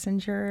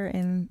licensure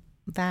in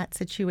that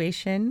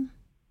situation?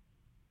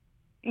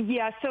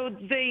 Yeah, so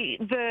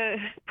the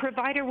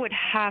provider would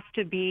have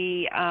to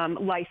be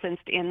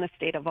licensed in the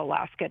state of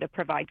Alaska to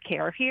provide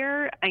care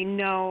here. I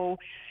know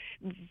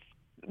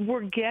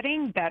we're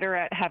getting better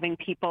at having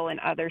people in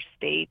other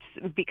states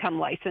become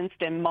licensed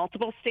in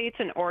multiple states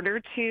in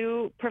order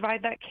to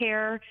provide that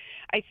care.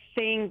 I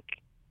think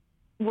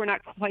we're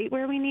not quite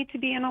where we need to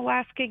be in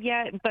Alaska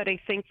yet, but I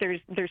think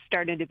there's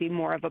starting to be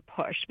more of a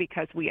push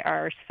because we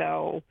are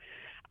so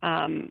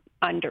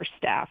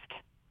understaffed.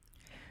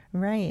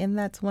 Right, and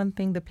that's one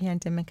thing the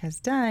pandemic has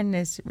done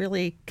is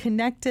really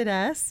connected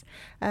us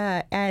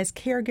as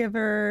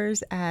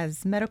caregivers,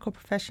 as medical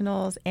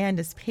professionals, and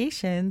as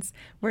patients.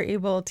 We're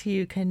able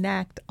to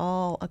connect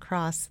all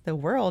across the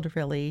world,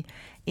 really,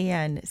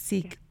 and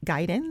seek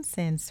guidance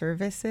and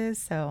services.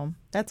 So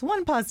that's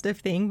one positive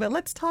thing, but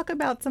let's talk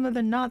about some of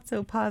the not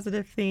so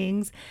positive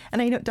things.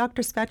 And I know,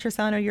 Dr.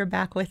 Spatrosano, you're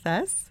back with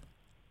us.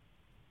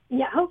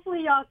 Yeah,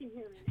 hopefully y'all can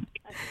hear me.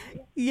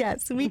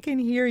 Yes, we can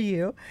hear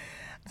you.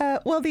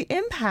 Well, the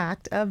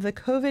impact of the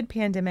COVID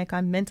pandemic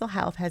on mental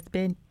health has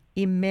been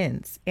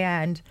immense.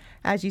 And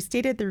as you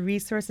stated, the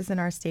resources in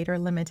our state are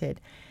limited.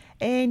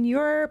 In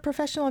your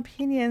professional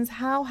opinions,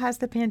 how has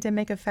the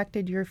pandemic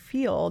affected your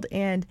field?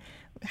 And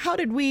how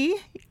did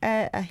we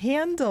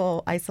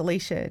handle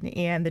isolation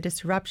and the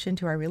disruption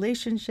to our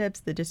relationships,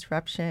 the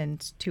disruption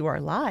to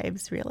our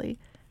lives, really?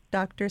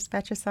 Dr.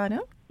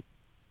 Spatrosano?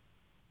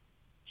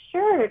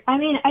 Sure. I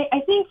mean,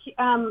 I think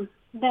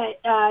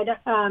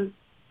that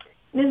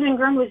Ms.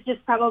 Ingram was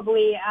just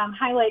probably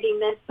highlighting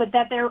this, but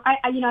that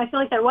I feel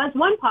like there was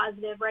one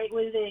positive, right,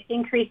 was it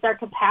increased our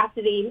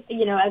capacity,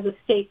 as a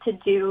state to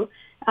do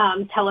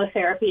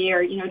teletherapy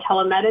or,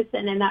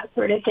 telemedicine and that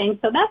sort of thing.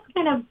 So that's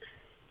kind of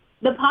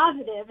the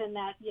positive in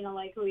that,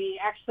 we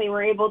actually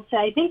were able to,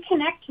 I think,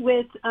 connect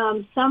with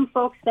some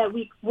folks that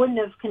we wouldn't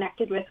have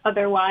connected with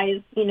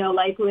otherwise,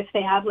 like if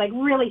they have like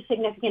really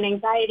significant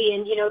anxiety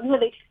and,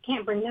 really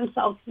can't bring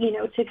themselves,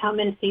 to come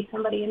and see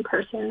somebody in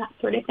person, that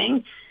sort of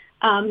thing.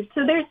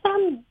 So there's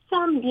some,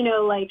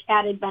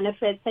 added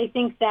benefits. I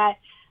think that,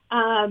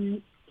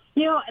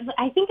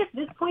 I think at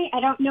this point, I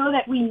don't know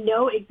that we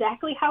know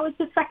exactly how it's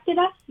affected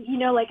us.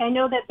 I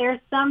know that there's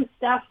some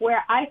stuff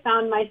where I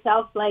found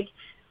myself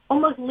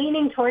almost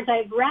leaning towards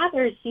I'd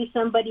rather see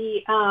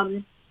somebody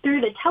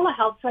through the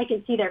telehealth so I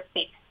can see their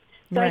face.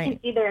 So I Right.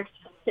 can see their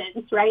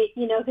acceptance, right?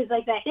 Because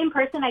like that in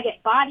person, I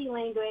get body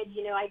language,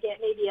 I get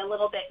maybe a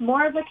little bit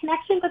more of a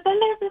connection, but then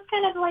there's this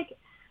kind of like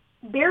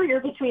barrier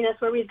between us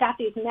where we've got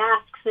these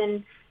masks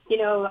and,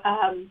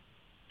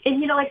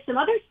 like some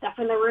other stuff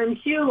in the room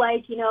too,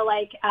 like,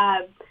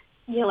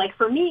 like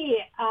for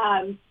me,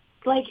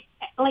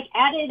 like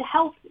added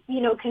health,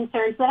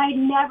 concerns that I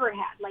never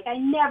had. Like I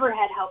never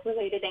had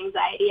health-related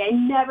anxiety. I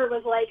never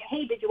was like,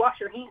 hey, did you wash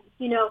your hands?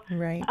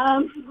 Right.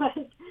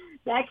 But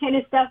that kind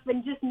of stuff.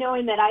 And just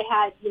knowing that I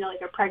had,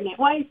 like a pregnant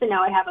wife and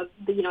now I have an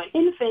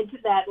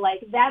infant that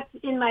like, that's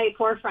in my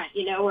forefront,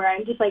 where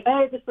I'm just like,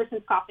 oh, this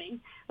person's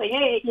coughing. Like,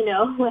 hey,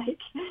 like,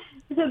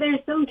 so there's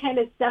some kind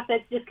of stuff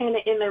that's just kind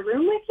of in the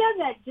room with you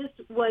that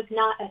just was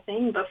not a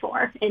thing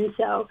before. And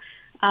so,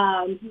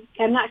 I'm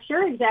not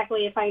sure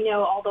exactly if I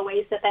know all the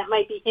ways that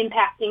might be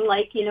impacting,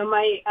 like,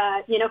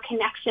 my,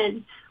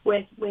 connection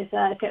with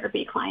a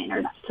therapy client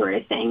or that sort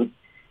of thing.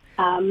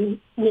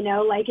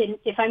 Like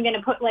if I'm going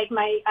to put like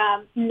my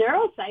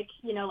neuropsych,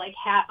 like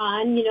hat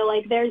on,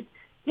 like there's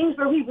things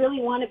where we really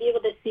want to be able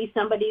to see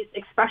somebody's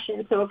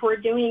expression. So if we're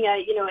doing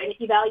an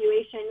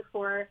evaluation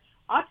for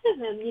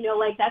autism,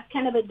 like that's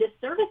kind of a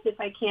disservice if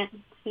I can't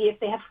see if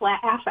they have flat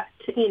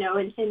affect,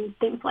 and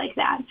things like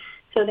that.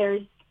 So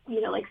there's,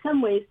 like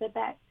some ways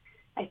that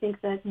I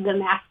think that the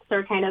masks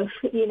are kind of,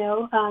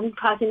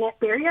 causing that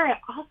barrier. I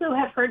also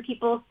have heard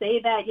people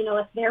say that,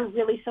 if they're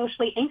really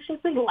socially anxious,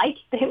 they like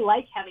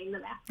having the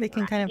mask. They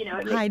can kind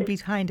of hide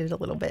behind it a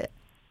little bit.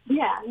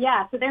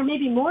 Yeah. So they're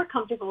maybe more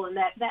comfortable in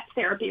that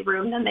therapy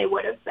room than they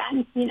would have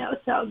been,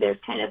 so there's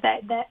kind of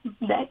that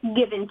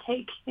give and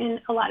take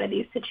in a lot of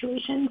these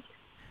situations.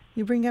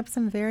 You bring up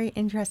some very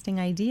interesting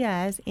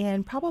ideas,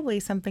 and probably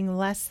something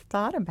less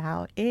thought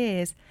about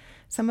is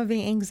some of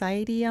the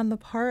anxiety on the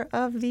part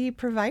of the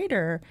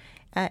provider,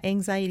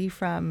 anxiety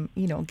from,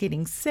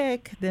 getting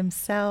sick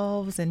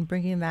themselves and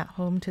bringing that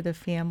home to the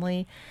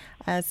family.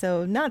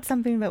 So not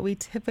something that we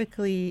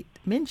typically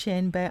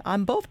mention, but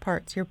on both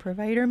parts, your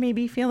provider may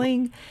be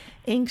feeling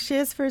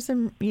anxious for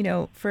some,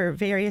 for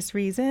various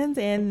reasons,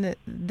 and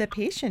the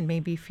patient may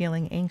be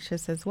feeling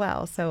anxious as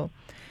well. So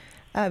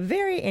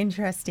very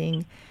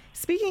interesting.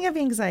 Speaking of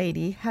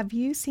anxiety, have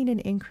you seen an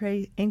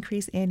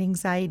increase in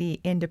anxiety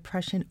and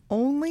depression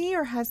only,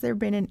 or has there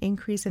been an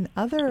increase in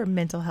other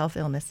mental health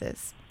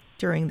illnesses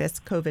during this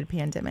COVID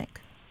pandemic?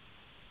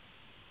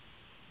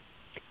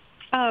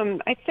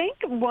 I think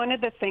one of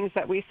the things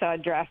that we saw a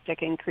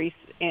drastic increase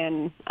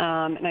in,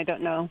 and I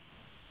don't know,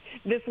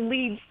 this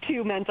leads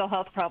to mental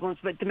health problems,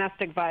 but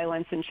domestic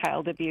violence and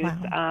child abuse.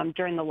 Wow.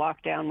 During the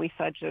lockdown, we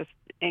saw just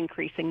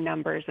increasing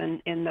numbers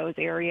in those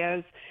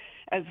areas,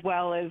 as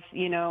well as,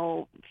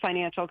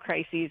 financial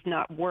crises,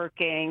 not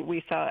working.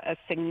 We saw a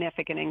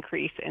significant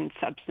increase in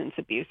substance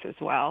abuse as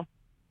well.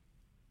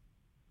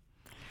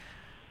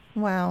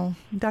 Wow.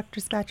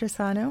 Dr.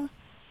 Spatrasano?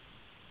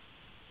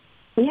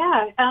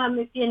 Yeah.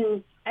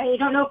 I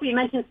don't know if we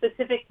mentioned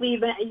specifically,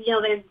 but,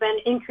 there's been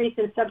increase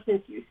in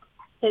substance use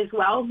as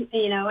well,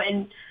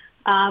 and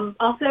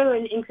also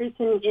an increase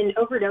in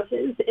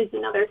overdoses is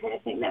another kind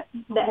of thing that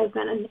has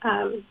been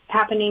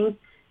happening.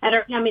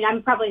 I'm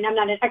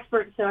not an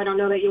expert, so I don't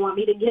know that you want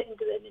me to get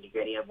into the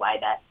nitty-gritty of why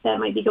that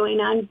might be going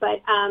on.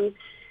 But,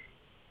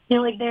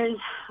 there's,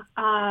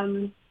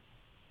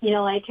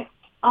 like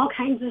all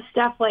kinds of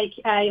stuff like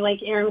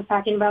Aaron was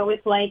talking about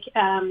with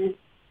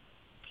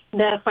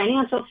the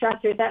financial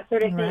stressors, that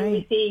sort of thing.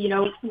 Right. We see,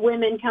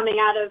 women coming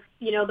out of,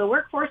 the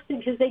workforce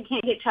because they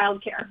can't get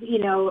childcare,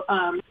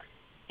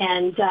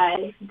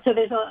 so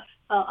there's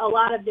a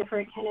lot of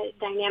different kind of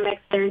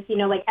dynamics. There's,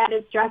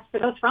 added stress for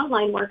those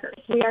frontline workers.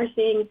 We are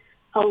seeing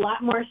a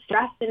lot more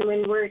stress than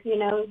when we're,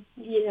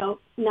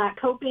 not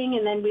coping.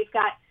 And then we've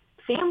got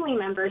family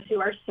members who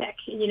are sick,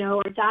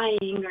 or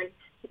dying, or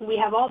we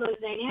have all those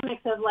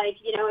dynamics of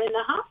in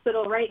the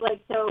hospital, right?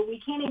 So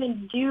we can't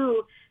even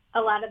do a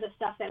lot of the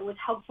stuff that was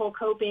helpful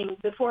coping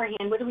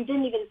beforehand, where we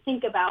didn't even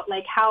think about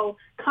how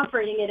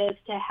comforting it is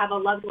to have a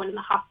loved one in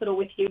the hospital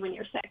with you when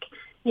you're sick,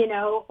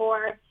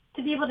 or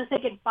to be able to say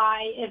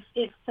goodbye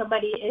if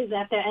somebody is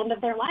at the end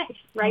of their life,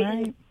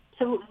 right?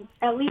 So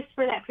at least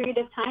for that period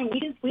of time, we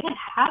didn't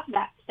have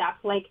that stuff.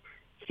 Like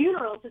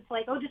funerals, it's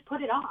just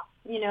put it off,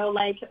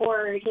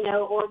 or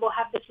we'll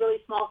have this really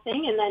small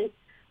thing and then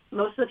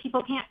most of the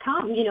people can't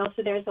come,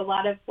 so there's a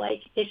lot of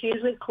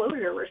issues with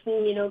closure. We're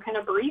seeing, kind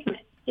of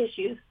bereavement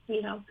issues,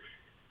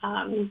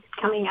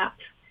 coming up.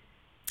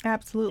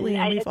 Absolutely.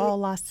 And we've all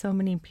lost so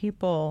many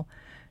people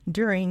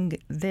during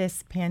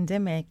this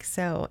pandemic.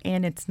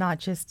 And it's not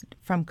just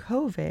from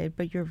COVID,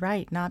 but you're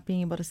right, not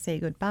being able to say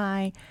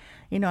goodbye.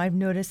 I've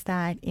noticed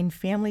that in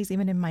families,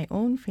 even in my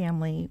own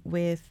family,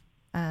 with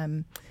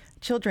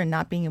children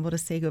not being able to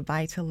say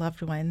goodbye to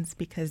loved ones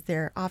because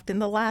they're often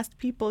the last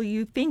people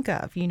you think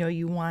of.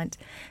 You want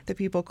the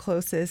people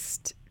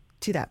closest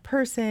to that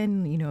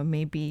person,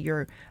 maybe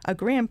you're a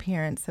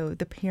grandparent, so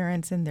the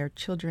parents and their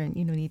children,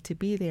 need to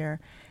be there.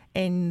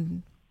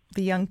 And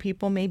the young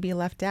people may be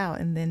left out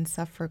and then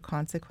suffer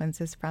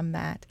consequences from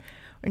that.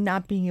 or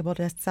not being able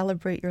to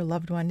celebrate your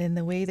loved one in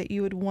the way that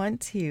you would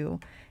want to.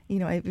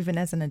 Even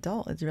as an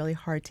adult, it's really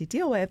hard to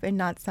deal with and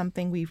not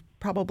something we've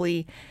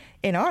probably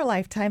in our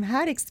lifetime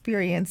had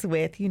experience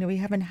with. We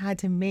haven't had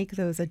to make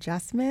those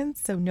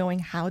adjustments. So knowing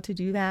how to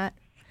do that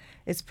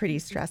is pretty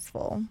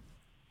stressful.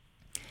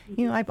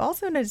 I've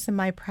also noticed in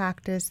my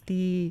practice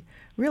the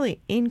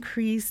really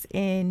increase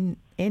in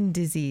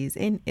disease,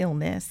 in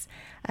illness,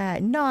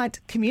 not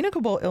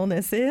communicable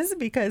illnesses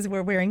because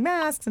we're wearing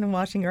masks and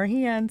washing our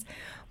hands,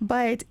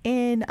 but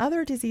in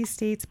other disease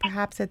states,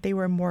 perhaps that they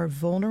were more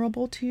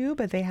vulnerable to,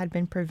 but they had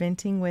been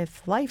preventing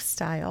with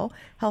lifestyle,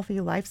 healthy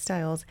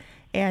lifestyles.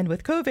 And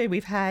with COVID,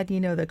 we've had, the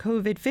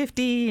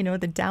COVID-50,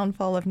 the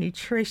downfall of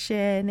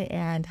nutrition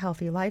and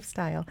healthy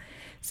lifestyle.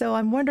 So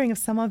I'm wondering if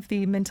some of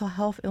the mental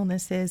health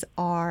illnesses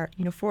are,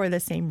 for the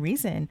same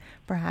reason.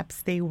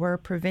 Perhaps they were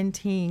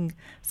preventing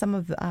some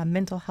of the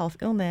mental health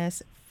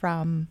illness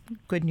from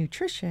good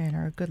nutrition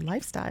or good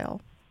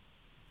lifestyle.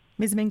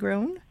 Ms.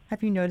 Mingrone,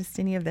 have you noticed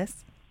any of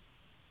this?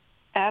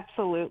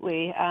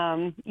 Absolutely.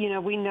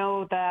 We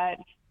know that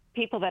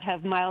people that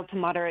have mild to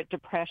moderate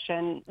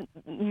depression,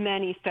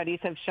 many studies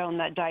have shown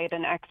that diet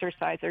and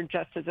exercise are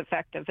just as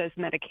effective as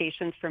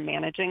medications for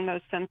managing those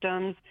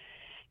symptoms.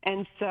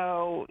 And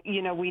so,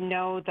 we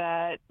know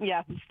that,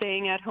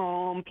 staying at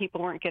home,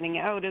 people weren't getting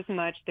out as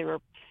much. They were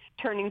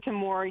turning to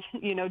more,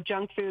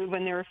 junk food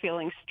when they were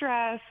feeling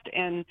stressed.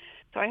 And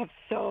so I have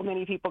so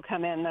many people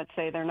come in that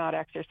say they're not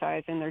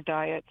exercising, their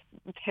diet's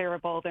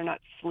terrible, they're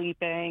not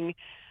sleeping.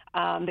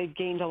 They've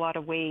gained a lot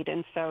of weight.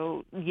 And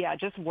so,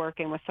 just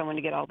working with someone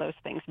to get all those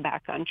things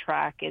back on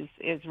track is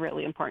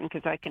really important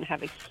because that can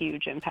have a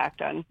huge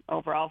impact on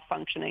overall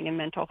functioning and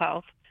mental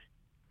health.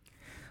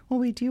 Well,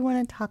 we do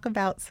want to talk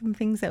about some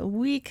things that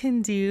we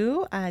can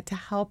do to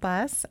help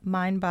us,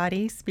 mind,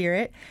 body,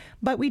 spirit.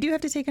 But we do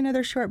have to take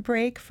another short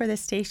break for the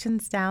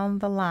stations down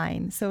the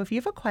line. So if you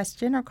have a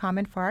question or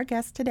comment for our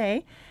guest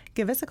today,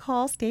 give us a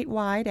call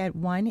statewide at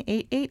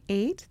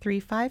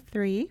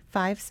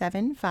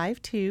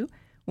 1-888-353-5752,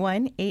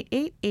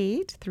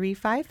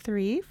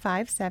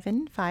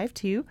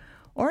 1-888-353-5752,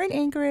 or in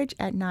Anchorage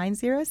at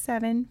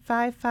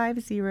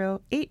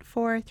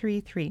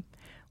 907-550-8433.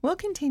 We'll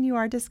continue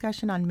our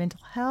discussion on mental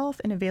health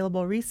and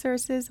available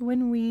resources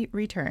when we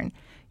return.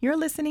 You're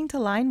listening to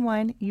Line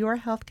 1, Your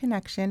Health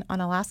Connection on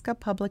Alaska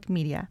Public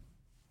Media.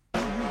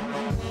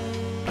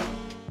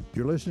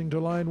 You're listening to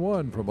Line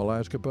 1 from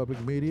Alaska Public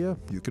Media.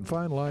 You can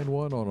find Line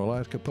 1 on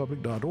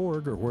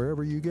alaskapublic.org or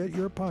wherever you get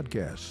your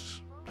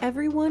podcasts.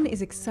 Everyone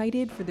is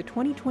excited for the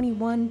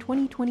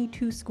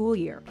 2021-2022 school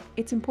year.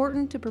 It's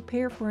important to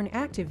prepare for an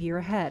active year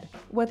ahead,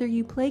 whether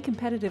you play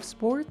competitive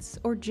sports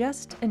or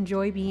just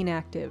enjoy being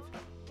active.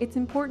 It's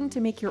important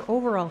to make your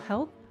overall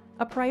health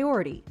a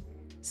priority.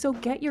 So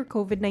get your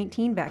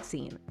COVID-19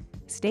 vaccine.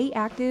 Stay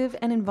active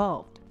and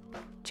involved.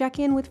 Check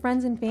in with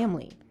friends and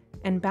family,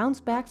 and bounce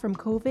back from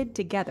COVID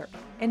together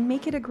and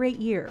make it a great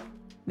year.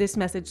 This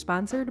message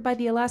sponsored by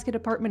the Alaska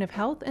Department of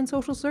Health and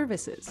Social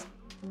Services.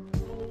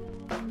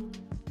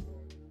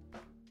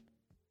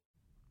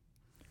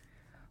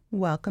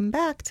 Welcome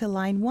back to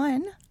Line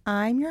 1.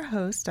 I'm your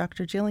host,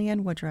 Dr.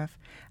 Jillian Woodruff.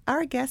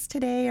 Our guests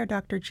today are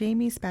Dr.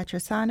 Jamie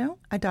Spatrasano,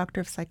 a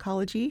doctor of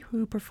psychology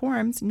who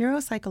performs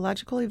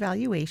neuropsychological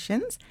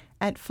evaluations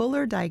at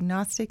Fuller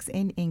Diagnostics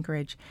in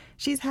Anchorage.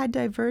 She's had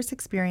diverse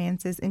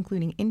experiences,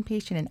 including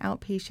inpatient and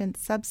outpatient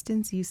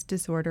substance use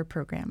disorder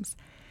programs.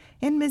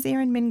 And Ms.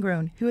 Erin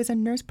Mingrone, who is a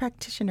nurse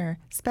practitioner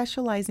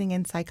specializing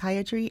in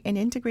psychiatry and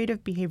integrative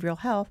behavioral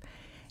health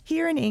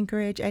here in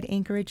Anchorage at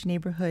Anchorage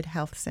Neighborhood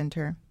Health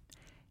Center.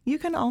 You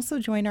can also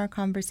join our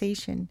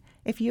conversation.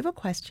 If you have a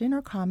question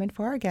or comment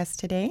for our guest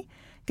today,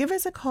 give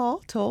us a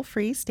call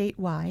toll-free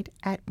statewide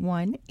at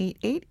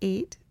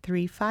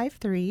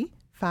 1-888-353-5752,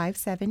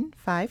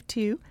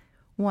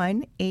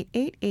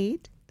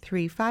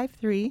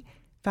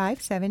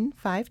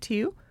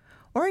 1-888-353-5752,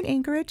 or in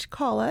Anchorage,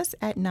 call us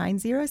at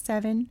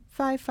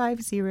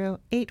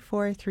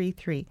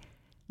 907-550-8433,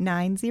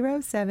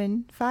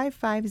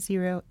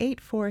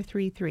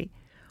 907-550-8433.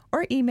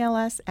 or email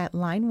us at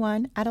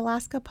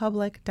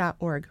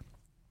line1@alaskapublic.org.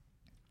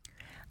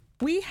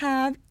 We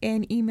have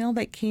an email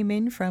that came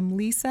in from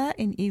Lisa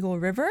in Eagle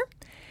River,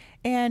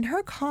 and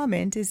her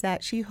comment is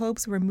that she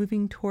hopes we're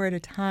moving toward a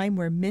time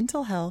where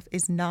mental health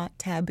is not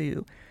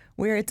taboo,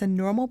 where it's a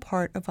normal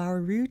part of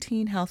our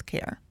routine health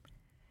care.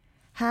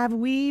 Have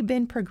we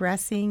been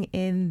progressing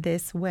in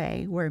this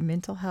way, where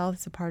mental health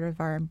is a part of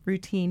our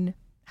routine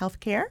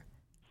health care?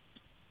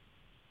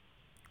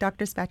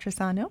 Dr.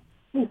 Spatrasano?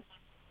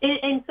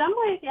 In some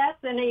ways, yes,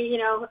 and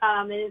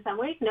in some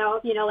ways,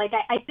 no.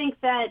 I think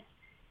that,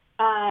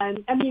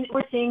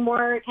 we're seeing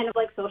more kind of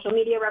like social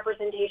media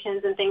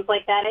representations and things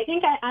like that. I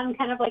think on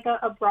kind of like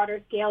a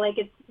broader scale, like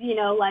it's,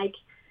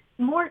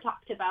 more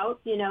talked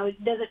about.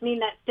 It doesn't mean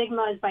that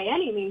stigma is by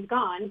any means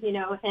gone,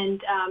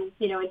 and,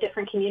 in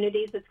different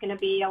communities, it's going to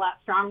be a lot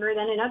stronger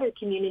than in other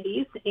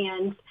communities.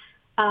 And,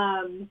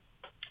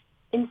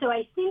 And so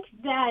I think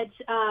that,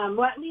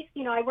 well, at least,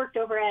 I worked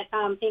over at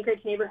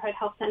Anchorage Neighborhood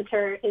Health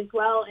Center as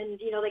well. And,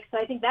 so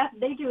I think that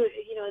they do,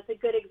 it's a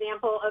good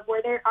example of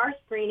where there are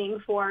screening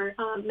for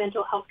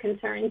mental health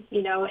concerns,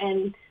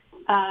 and,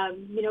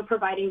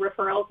 providing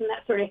referrals and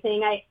that sort of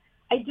thing.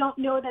 I don't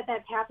know that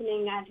that's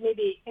happening.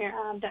 Maybe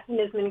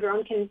Ms.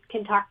 Mingrone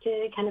can talk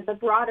to kind of the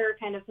broader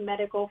kind of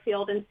medical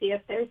field and see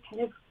if there's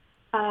kind of,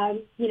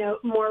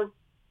 more,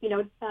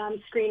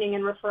 screening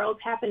and referrals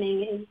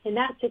happening in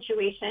that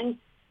situation.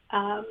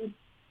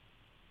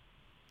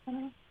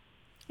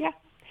 Yeah.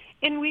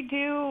 And we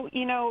do,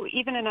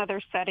 even in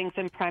other settings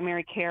in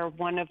primary care,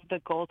 one of the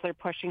goals they're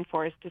pushing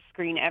for is to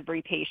screen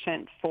every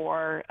patient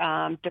for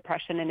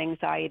depression and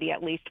anxiety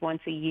at least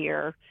once a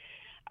year.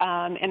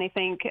 And I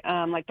think,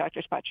 like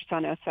Dr.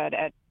 Spatriciano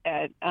said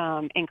at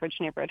Anchorage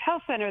Neighborhood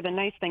Health Center, the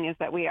nice thing is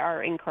that we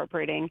are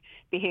incorporating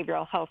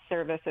behavioral health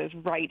services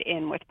right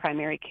in with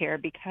primary care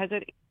because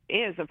it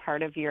is a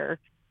part of your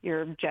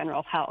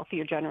general health,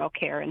 your general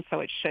care, and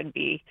so it should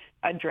be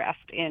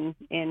addressed in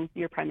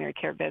your primary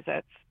care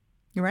visits.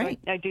 You're right.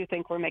 So I do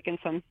think we're making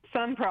some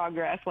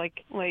progress.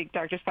 Like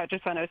Dr.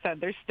 Spatriciano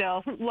said, there's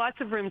still lots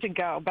of room to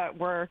go, but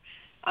we're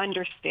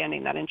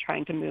understanding that and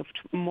trying to move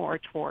more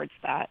towards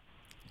that.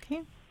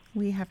 Okay,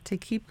 we have to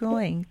keep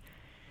going.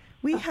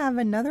 We have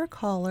another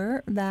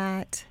caller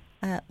that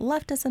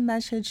left us a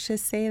message to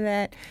say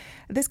that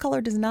this caller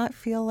does not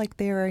feel like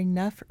there are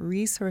enough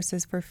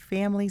resources for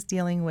families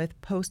dealing with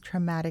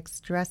post-traumatic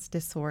stress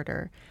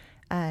disorder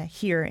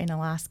here in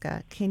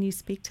Alaska. Can you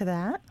speak to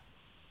that?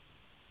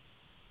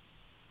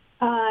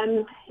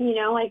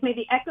 Like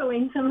maybe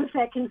echoing some of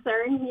that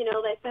concern,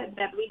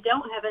 that we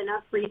don't have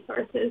enough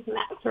resources and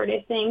that sort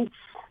of thing.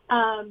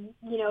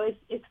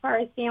 As far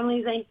as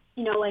families,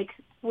 like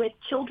with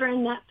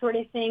children, that sort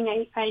of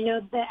thing, I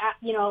know that,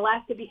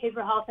 Alaska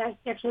Behavioral Health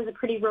actually has a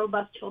pretty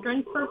robust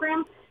children's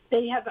program.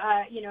 They have,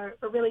 a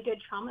really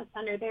good trauma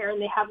center there,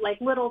 and they have like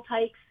little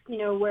tykes,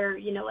 where,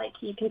 like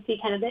you can see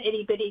kind of the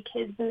itty bitty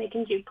kids and they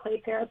can do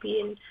play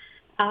therapy and,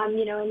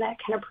 in that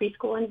kind of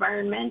preschool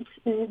environment.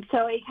 And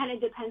so it kind of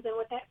depends on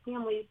what that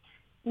family's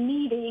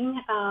needing.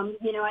 I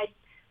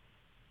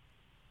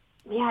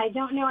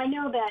don't know. I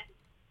know that,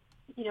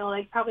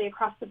 like probably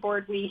across the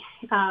board, we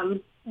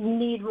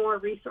need more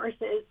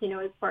resources,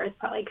 as far as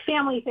like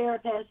family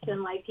therapists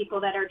and like people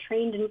that are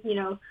trained in,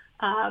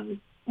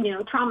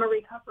 trauma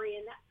recovery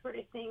and that sort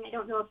of thing. I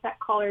don't know if that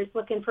caller is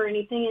looking for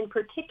anything in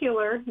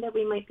particular that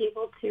we might be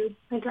able to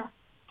address.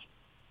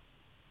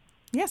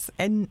 Yes,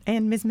 and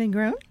Ms.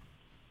 Mingrone?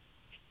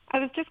 I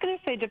was just going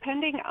to say,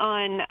 depending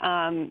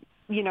on,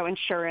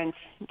 insurance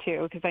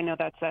too, because I know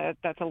that's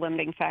a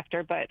limiting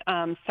factor, but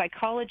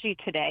Psychology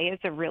Today is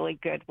a really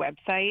good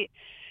website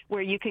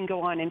where you can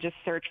go on and just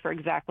search for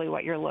exactly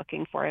what you're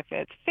looking for. If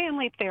it's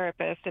family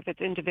therapist, if it's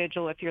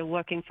individual, if you're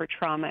looking for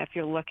trauma, if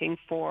you're looking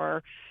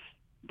for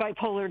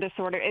bipolar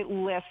disorder, it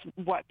lists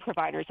what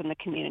providers in the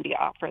community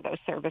offer those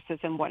services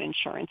and what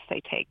insurance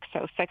they take.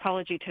 So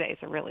Psychology Today is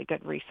a really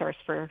good resource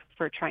for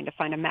trying to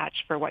find a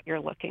match for what you're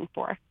looking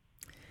for.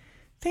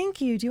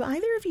 Thank you. Do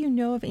either of you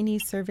know of any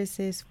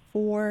services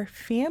for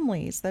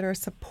families that are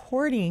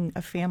supporting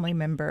a family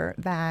member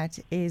that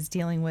is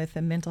dealing with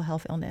a mental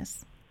health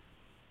illness?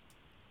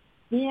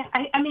 Yeah,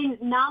 I mean,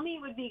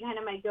 NAMI would be kind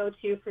of my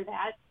go-to for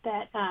that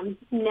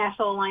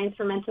National Alliance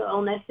for Mental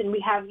Illness, and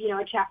we have,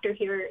 a chapter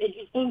here in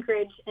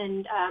Anchorage,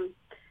 and,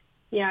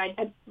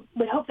 I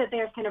would hope that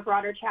there's kind of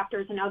broader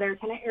chapters in other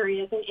kind of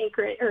areas in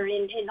Anchorage or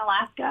in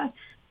Alaska.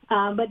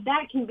 But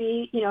that can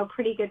be, a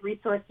pretty good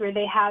resource where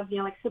they have,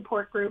 like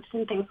support groups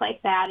and things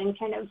like that, and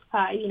kind of,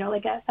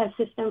 like a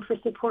system for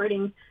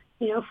supporting,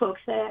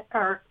 folks that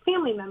are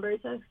family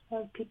members of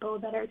people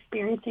that are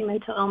experiencing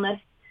mental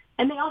illness.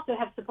 And they also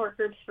have support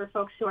groups for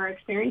folks who are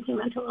experiencing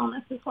mental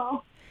illness as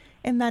well.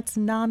 And that's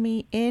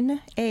NAMI,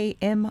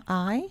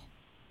 N-A-M-I?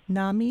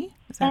 NAMI?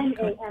 Is that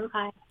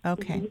N-A-M-I.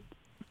 Okay. Mm-hmm.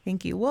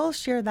 Thank you. We'll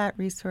share that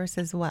resource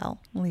as well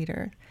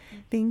later.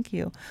 Thank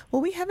you.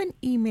 Well, we have an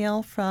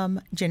email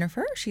from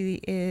Jennifer. She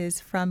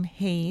is from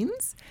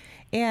Haines.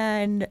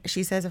 And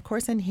she says, of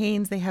course, in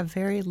Haines, they have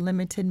very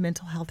limited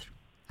mental health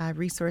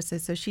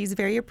resources. So she's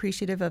very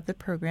appreciative of the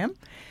program.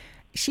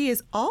 She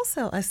is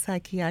also a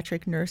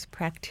psychiatric nurse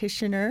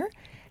practitioner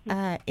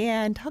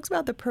and talks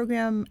about the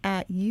program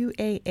at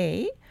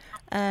UAA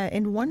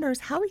and wonders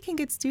how we can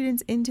get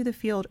students into the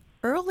field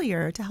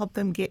earlier to help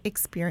them get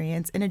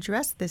experience and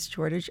address this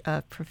shortage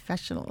of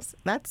professionals.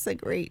 That's a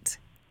great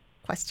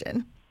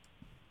question.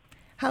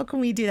 How can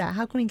we do that?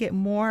 How can we get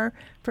more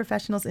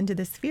professionals into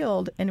this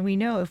field? And we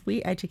know if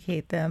we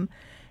educate them,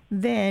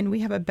 then we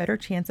have a better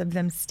chance of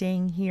them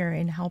staying here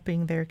and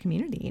helping their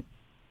community.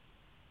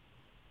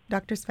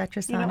 Dr.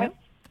 Spatriciano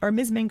or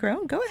Ms.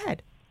 Mingrone, go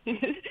ahead.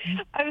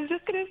 I was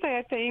just going to say,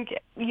 I think,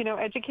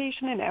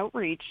 education and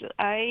outreach,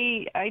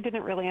 I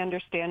didn't really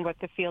understand what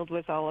the field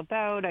was all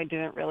about. I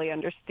didn't really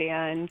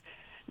understand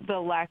the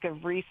lack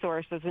of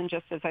resources. And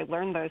just as I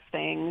learned those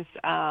things,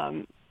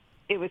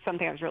 it was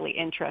something I was really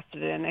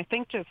interested in. I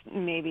think just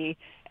maybe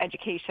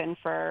education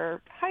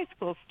for high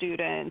school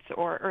students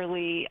or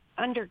early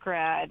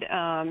undergrad,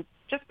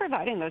 just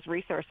providing those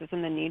resources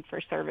and the need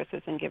for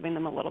services and giving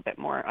them a little bit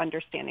more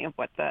understanding of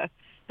what the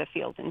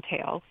field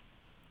entails.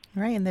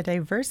 Right, and the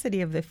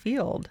diversity of the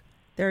field.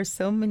 There are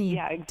so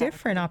many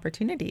different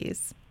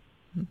opportunities.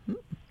 Mm-hmm.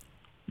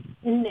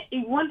 And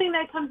one thing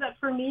that comes up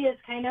for me is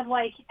kind of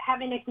like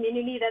having a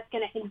community that's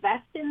going to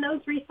invest in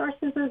those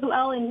resources as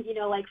well, and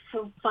like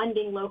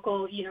funding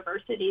local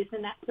universities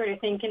and that sort of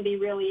thing can be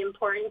really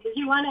important, because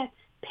you want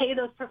to pay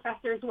those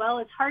professors well.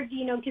 It's hard,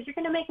 because you're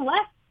going to make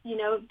less,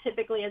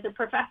 typically as a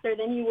professor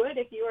than you would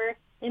if you were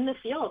in the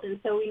field, and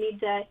so we need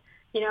to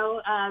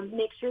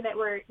make sure that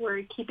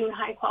we're keeping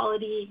high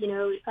quality,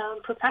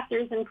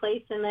 professors in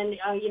place, and then,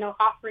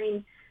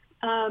 offering,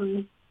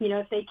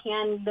 if they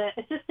can, the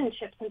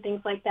assistantships and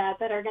things like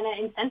that are going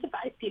to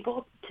incentivize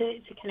people to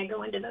kind of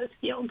go into those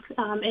fields,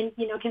 and,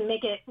 can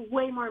make it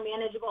way more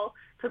manageable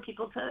for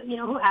people to,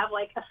 who have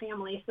like a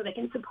family, so they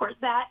can support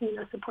that,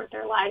 support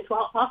their lives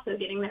while also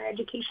getting their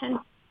education.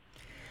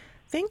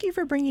 Thank you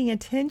for bringing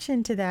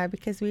attention to that,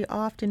 because we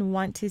often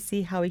want to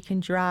see how we can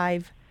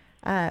drive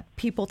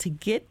people to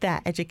get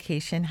that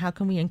education. How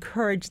can we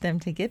encourage them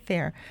to get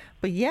there?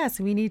 But yes,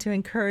 we need to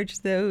encourage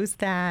those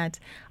that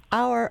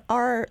are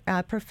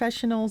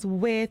professionals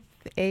with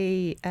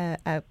a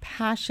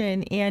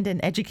passion and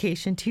an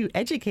education to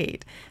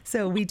educate.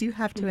 So we do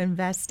have to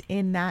invest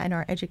in that in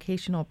our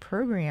educational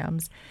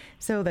programs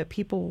so that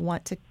people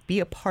want to be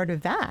a part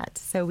of that.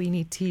 So we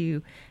need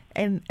to,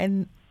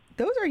 and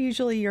those are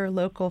usually your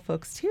local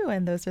folks too,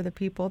 and those are the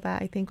people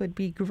that I think would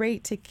be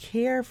great to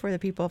care for the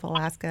people of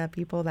Alaska,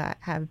 people that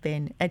have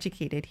been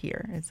educated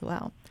here as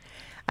well.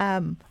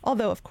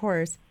 Although, of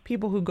course,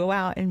 people who go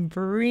out and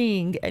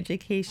bring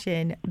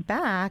education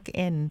back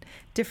in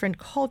different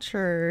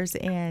cultures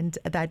and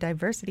that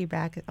diversity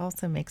back, it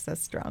also makes us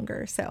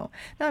stronger. So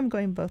now I'm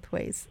going both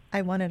ways.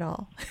 I want it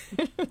all.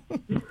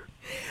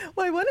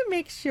 Well, I want to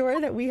make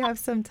sure that we have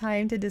some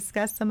time to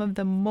discuss some of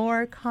the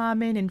more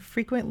common and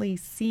frequently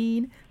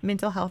seen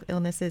mental health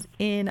illnesses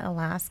in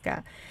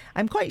Alaska.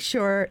 I'm quite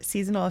sure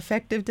seasonal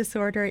affective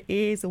disorder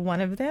is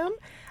one of them.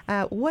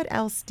 What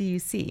else do you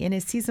see? And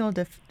is seasonal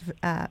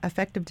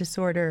affective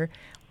disorder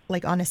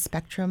like on a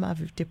spectrum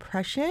of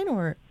depression,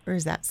 or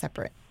is that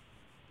separate?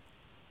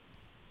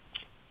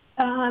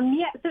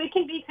 So it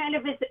can be kind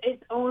of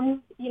its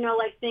own,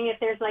 thing if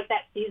there's like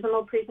that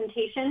seasonal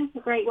presentation,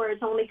 right, where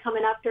it's only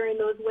coming up during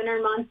those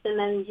winter months, and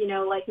then,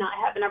 not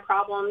having a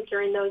problem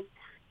during those,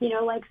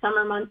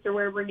 summer months, or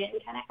where we're getting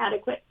kind of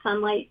adequate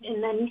sunlight.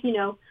 And then,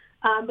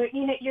 but,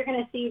 you're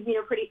going to see,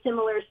 pretty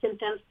similar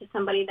symptoms to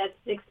somebody that's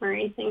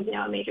experiencing,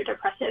 a major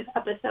depressive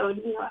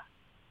episode,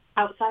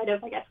 outside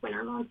of, I guess,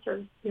 winter months,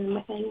 or even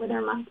within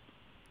winter months.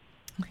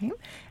 Okay,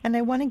 and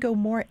I want to go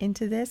more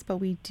into this, but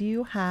we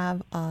do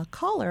have a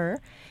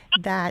caller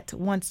that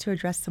wants to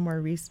address some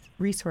more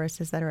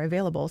resources that are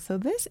available. So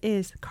this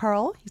is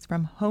Carl. He's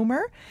from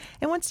Homer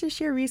and wants to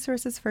share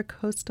resources for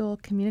coastal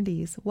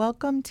communities.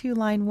 Welcome to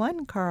Line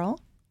 1, Carl.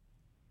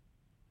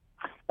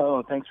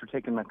 Oh, thanks for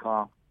taking my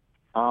call.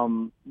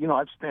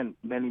 I've spent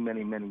many,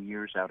 many, many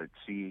years out at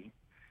sea,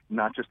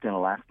 not just in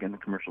Alaska and the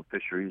commercial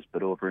fisheries,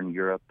 but over in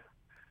Europe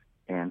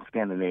and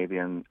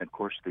Scandinavia, and of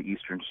course the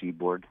eastern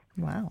seaboard.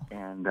 Wow.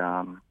 And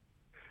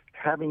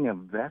having a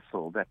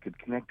vessel that could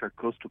connect our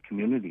coastal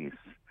communities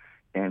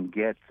and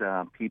get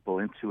people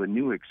into a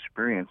new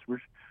experience.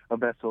 We're a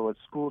vessel, a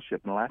school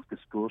ship, an Alaska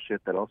school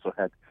ship that also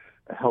had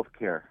health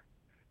care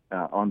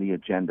on the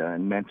agenda,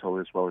 and mental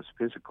as well as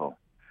physical,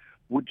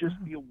 would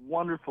just be a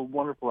wonderful,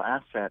 wonderful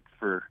asset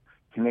for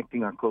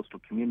connecting our coastal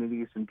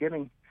communities and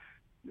getting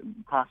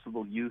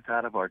possible youth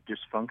out of our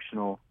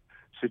dysfunctional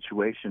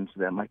situations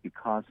that might be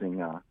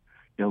causing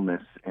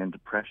illness and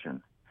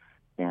depression,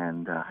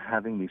 and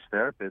having these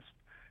therapists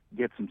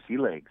get some sea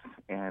legs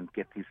and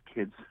get these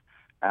kids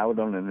out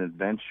on an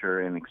adventure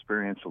and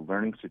experiential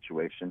learning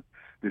situation.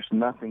 There's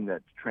nothing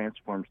that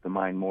transforms the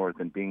mind more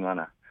than being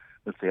on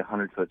let's say,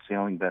 100-foot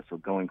sailing vessel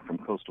going from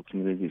coastal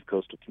community to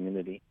coastal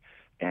community,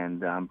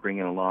 and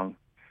bringing along,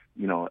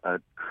 a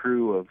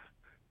crew of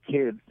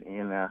kids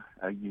in a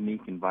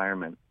unique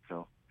environment.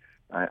 So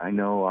I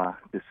know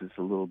this is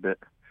a little bit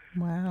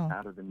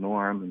out of the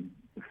norm and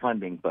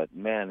funding, but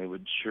man, it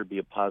would sure be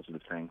a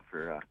positive thing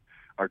for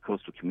our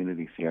coastal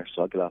communities here.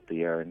 So I'll get off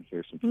the air and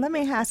hear some. Let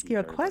me ask you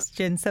a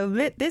question. So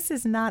this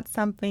is not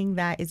something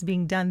that is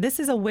being done. This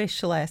is a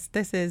wish list.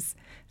 This is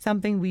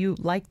something we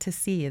would like to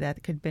see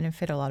that could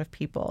benefit a lot of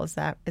people. Is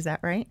that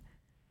right?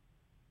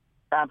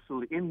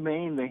 Absolutely. In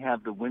Maine, they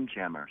have the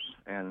Windjammers,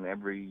 and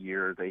every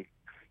year they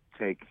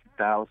take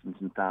thousands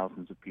and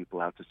thousands of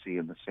people out to sea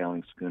in the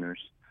sailing schooners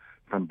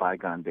from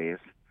bygone days.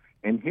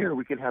 And here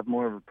we could have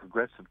more of a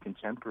progressive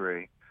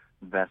contemporary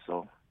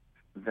vessel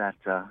that,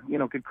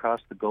 could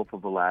cross the Gulf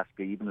of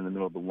Alaska even in the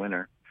middle of the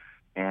winter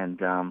and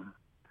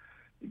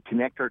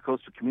connect our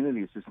coastal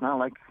communities. It's not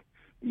like,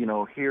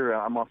 here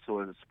I'm also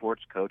a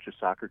sports coach, a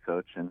soccer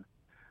coach, and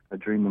a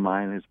dream of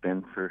mine has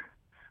been for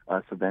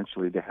us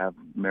eventually to have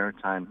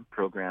maritime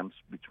programs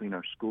between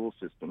our school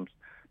systems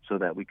so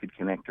that we could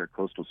connect our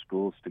coastal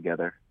schools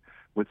together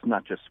with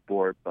not just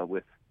sport, but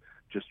with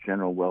just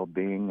general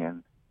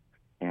well-being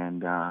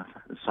and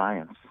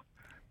science,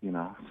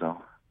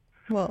 so.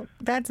 Well,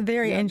 that's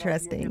very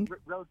interesting.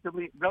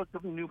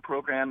 Relatively new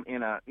program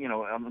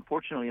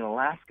unfortunately in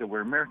Alaska,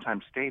 we're a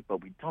maritime state,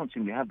 but we don't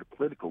seem to have the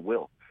political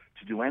will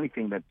to do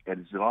anything that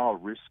is at all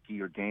risky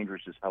or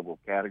dangerous is how we'll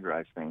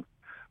categorize things.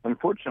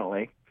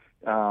 Unfortunately,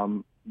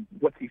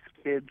 what these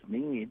kids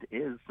need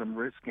is some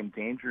risk and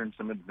danger and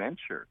some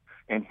adventure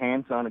and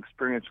hands-on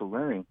experiential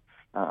learning.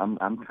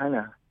 I'm kind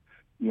of,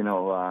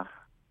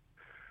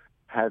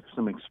 had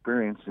some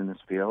experience in this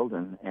field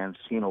and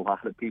seen a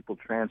lot of people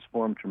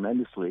transform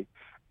tremendously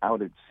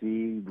out at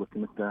sea,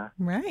 looking at the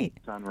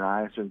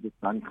sunrise or the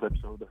sun clips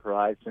over the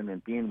horizon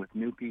and being with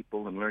new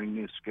people and learning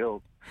new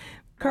skills.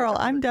 Carl,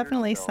 I'm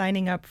definitely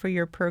signing up for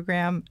your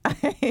program.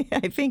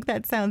 I think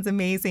that sounds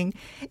amazing.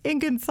 It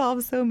can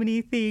solve so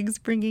many things,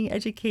 bringing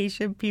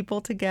education,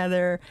 people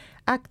together,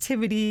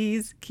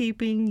 activities,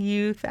 keeping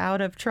youth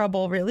out of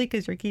trouble, really,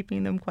 because you're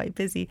keeping them quite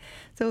busy.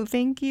 So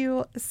thank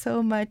you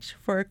so much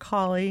for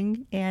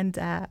calling, and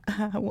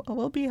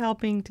we'll be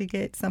helping to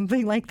get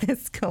something like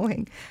this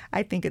going.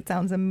 I think it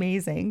sounds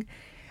amazing.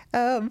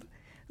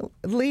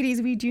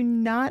 Ladies, we do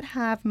not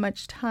have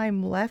much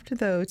time left,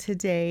 though,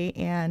 today,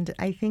 and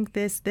I think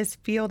this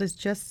field is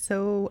just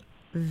so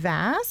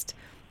vast,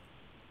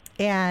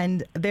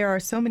 and there are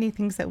so many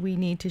things that we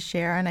need to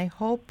share, and I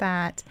hope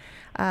that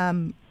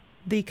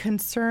the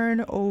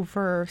concern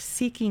over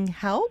seeking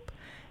help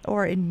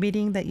or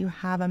admitting that you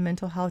have a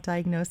mental health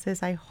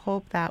diagnosis, I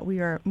hope that we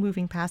are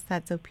moving past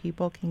that so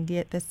people can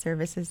get the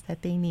services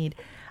that they need.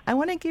 I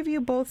want to give you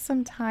both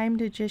some time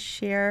to just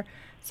share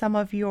some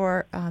of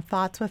your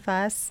thoughts with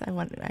us.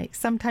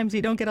 Sometimes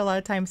you don't get a lot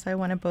of time, so I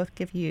want to both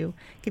give you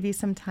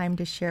some time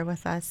to share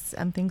with us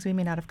things we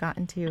may not have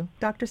gotten to.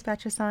 Dr.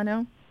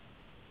 Spatrisano?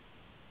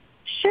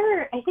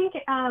 Sure. I think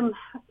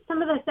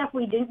some of the stuff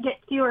we didn't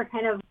get to are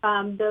kind of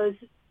those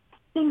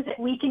things that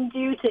we can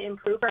do to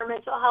improve our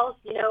mental health,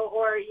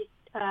 or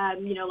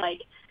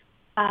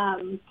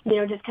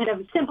just kind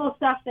of simple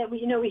stuff that we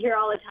hear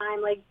all the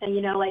time,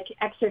 like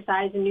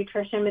exercise and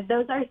nutrition. But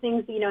those are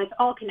things, it's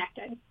all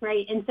connected,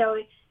 right? And so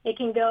it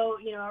can go,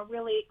 a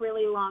really,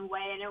 really long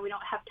way. I know we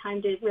don't have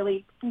time to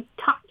really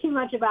talk too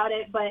much about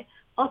it, but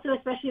also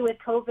especially with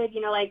COVID,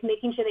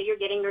 making sure that you're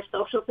getting your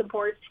social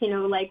supports,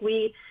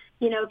 we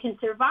can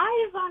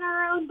survive on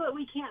our own, but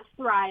we can't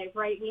thrive,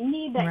 right? We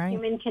need that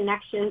human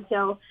connection.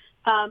 So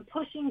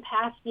pushing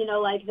past,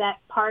 that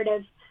part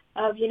of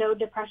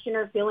depression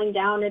or feeling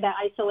down or that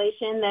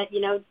isolation that,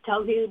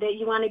 tells you that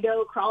you want to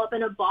go crawl up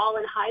in a ball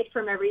and hide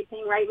from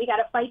everything, right? We got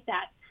to fight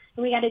that.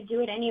 And we got to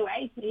do it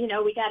anyway.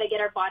 We got to get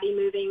our body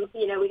moving.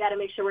 We got to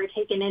make sure we're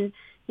taking in,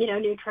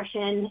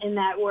 nutrition and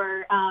that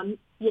we're,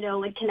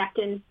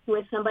 connecting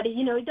with somebody.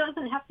 It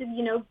doesn't have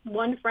to,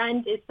 one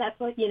friend, if that's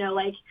what,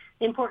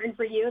 important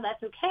for you,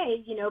 that's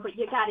okay, but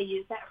you got to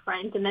use that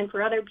friend. And then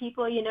for other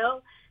people,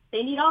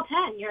 they need all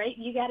 10, right?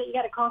 You got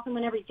to call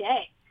someone every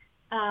day.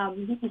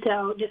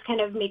 So just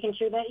kind of making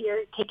sure that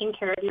you're taking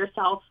care of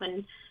yourself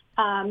and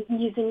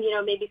using,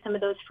 maybe some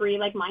of those free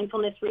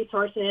mindfulness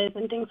resources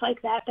and things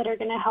like that are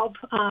going to help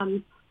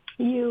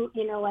you,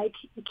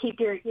 keep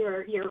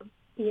your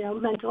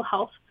mental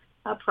health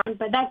up front.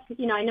 But that's,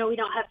 I know we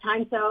don't have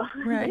time, so.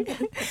 Right.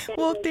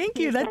 Well, thank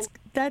you.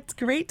 That's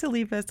great to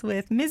leave us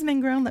with. Ms.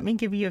 Mangrone, let me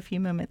give you a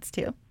few moments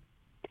too.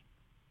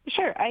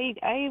 Sure.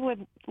 I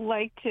would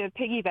like to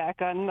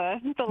piggyback on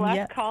the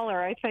last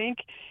caller. I think,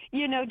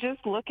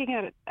 just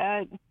looking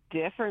at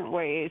different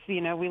ways.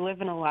 We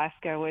live in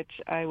Alaska, which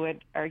I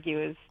would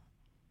argue is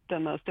the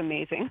most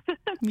amazing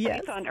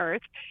place on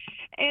Earth.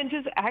 And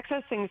just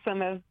accessing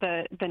some of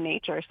the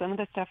nature, some of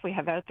the stuff we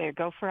have out there.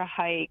 Go for a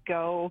hike,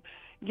 go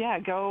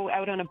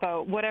out on a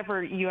boat,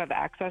 whatever you have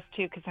access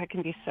to, because that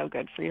can be so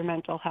good for your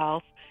mental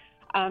health.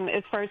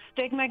 As far as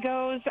stigma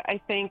goes, I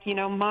think,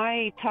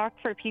 my talk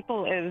for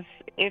people is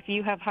if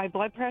you have high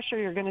blood pressure,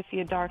 you're going to see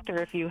a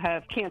doctor. If you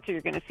have cancer,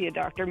 you're going to see a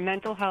doctor.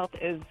 Mental health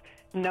is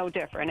no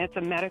different. It's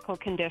a medical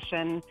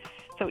condition.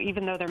 So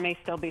even though there may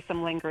still be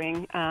some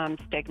lingering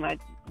stigma,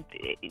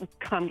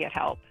 come get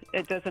help.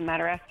 It doesn't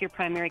matter. Ask your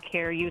primary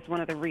care. Use one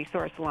of the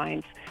resource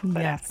lines,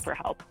 but ask for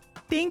help.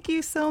 Thank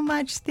you so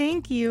much.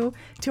 Thank you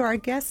to our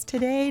guests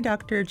today,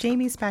 Dr.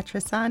 Jamie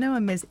Spatrisano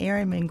and Ms.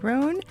 Erin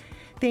Mangrone.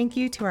 Thank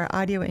you to our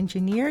audio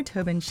engineer,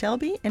 Tobin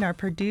Shelby, and our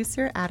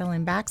producer,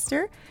 Adeline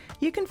Baxter.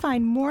 You can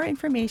find more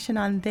information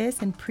on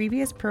this and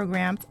previous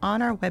programs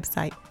on our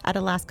website at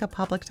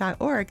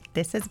alaskapublic.org.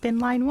 This has been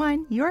Line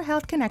 1, Your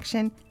Health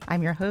Connection.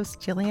 I'm your host,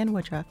 Jillian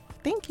Woodruff.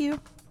 Thank you.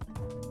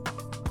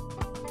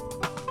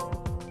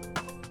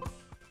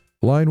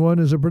 Line 1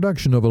 is a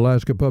production of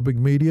Alaska Public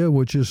Media,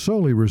 which is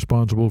solely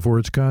responsible for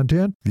its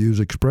content. Views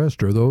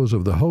expressed are those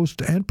of the host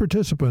and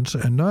participants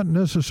and not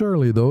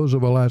necessarily those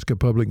of Alaska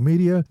Public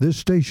Media, this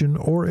station,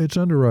 or its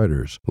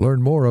underwriters.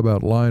 Learn more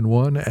about Line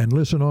 1 and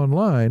listen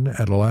online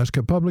at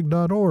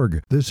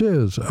alaskapublic.org. This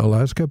is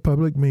Alaska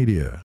Public Media.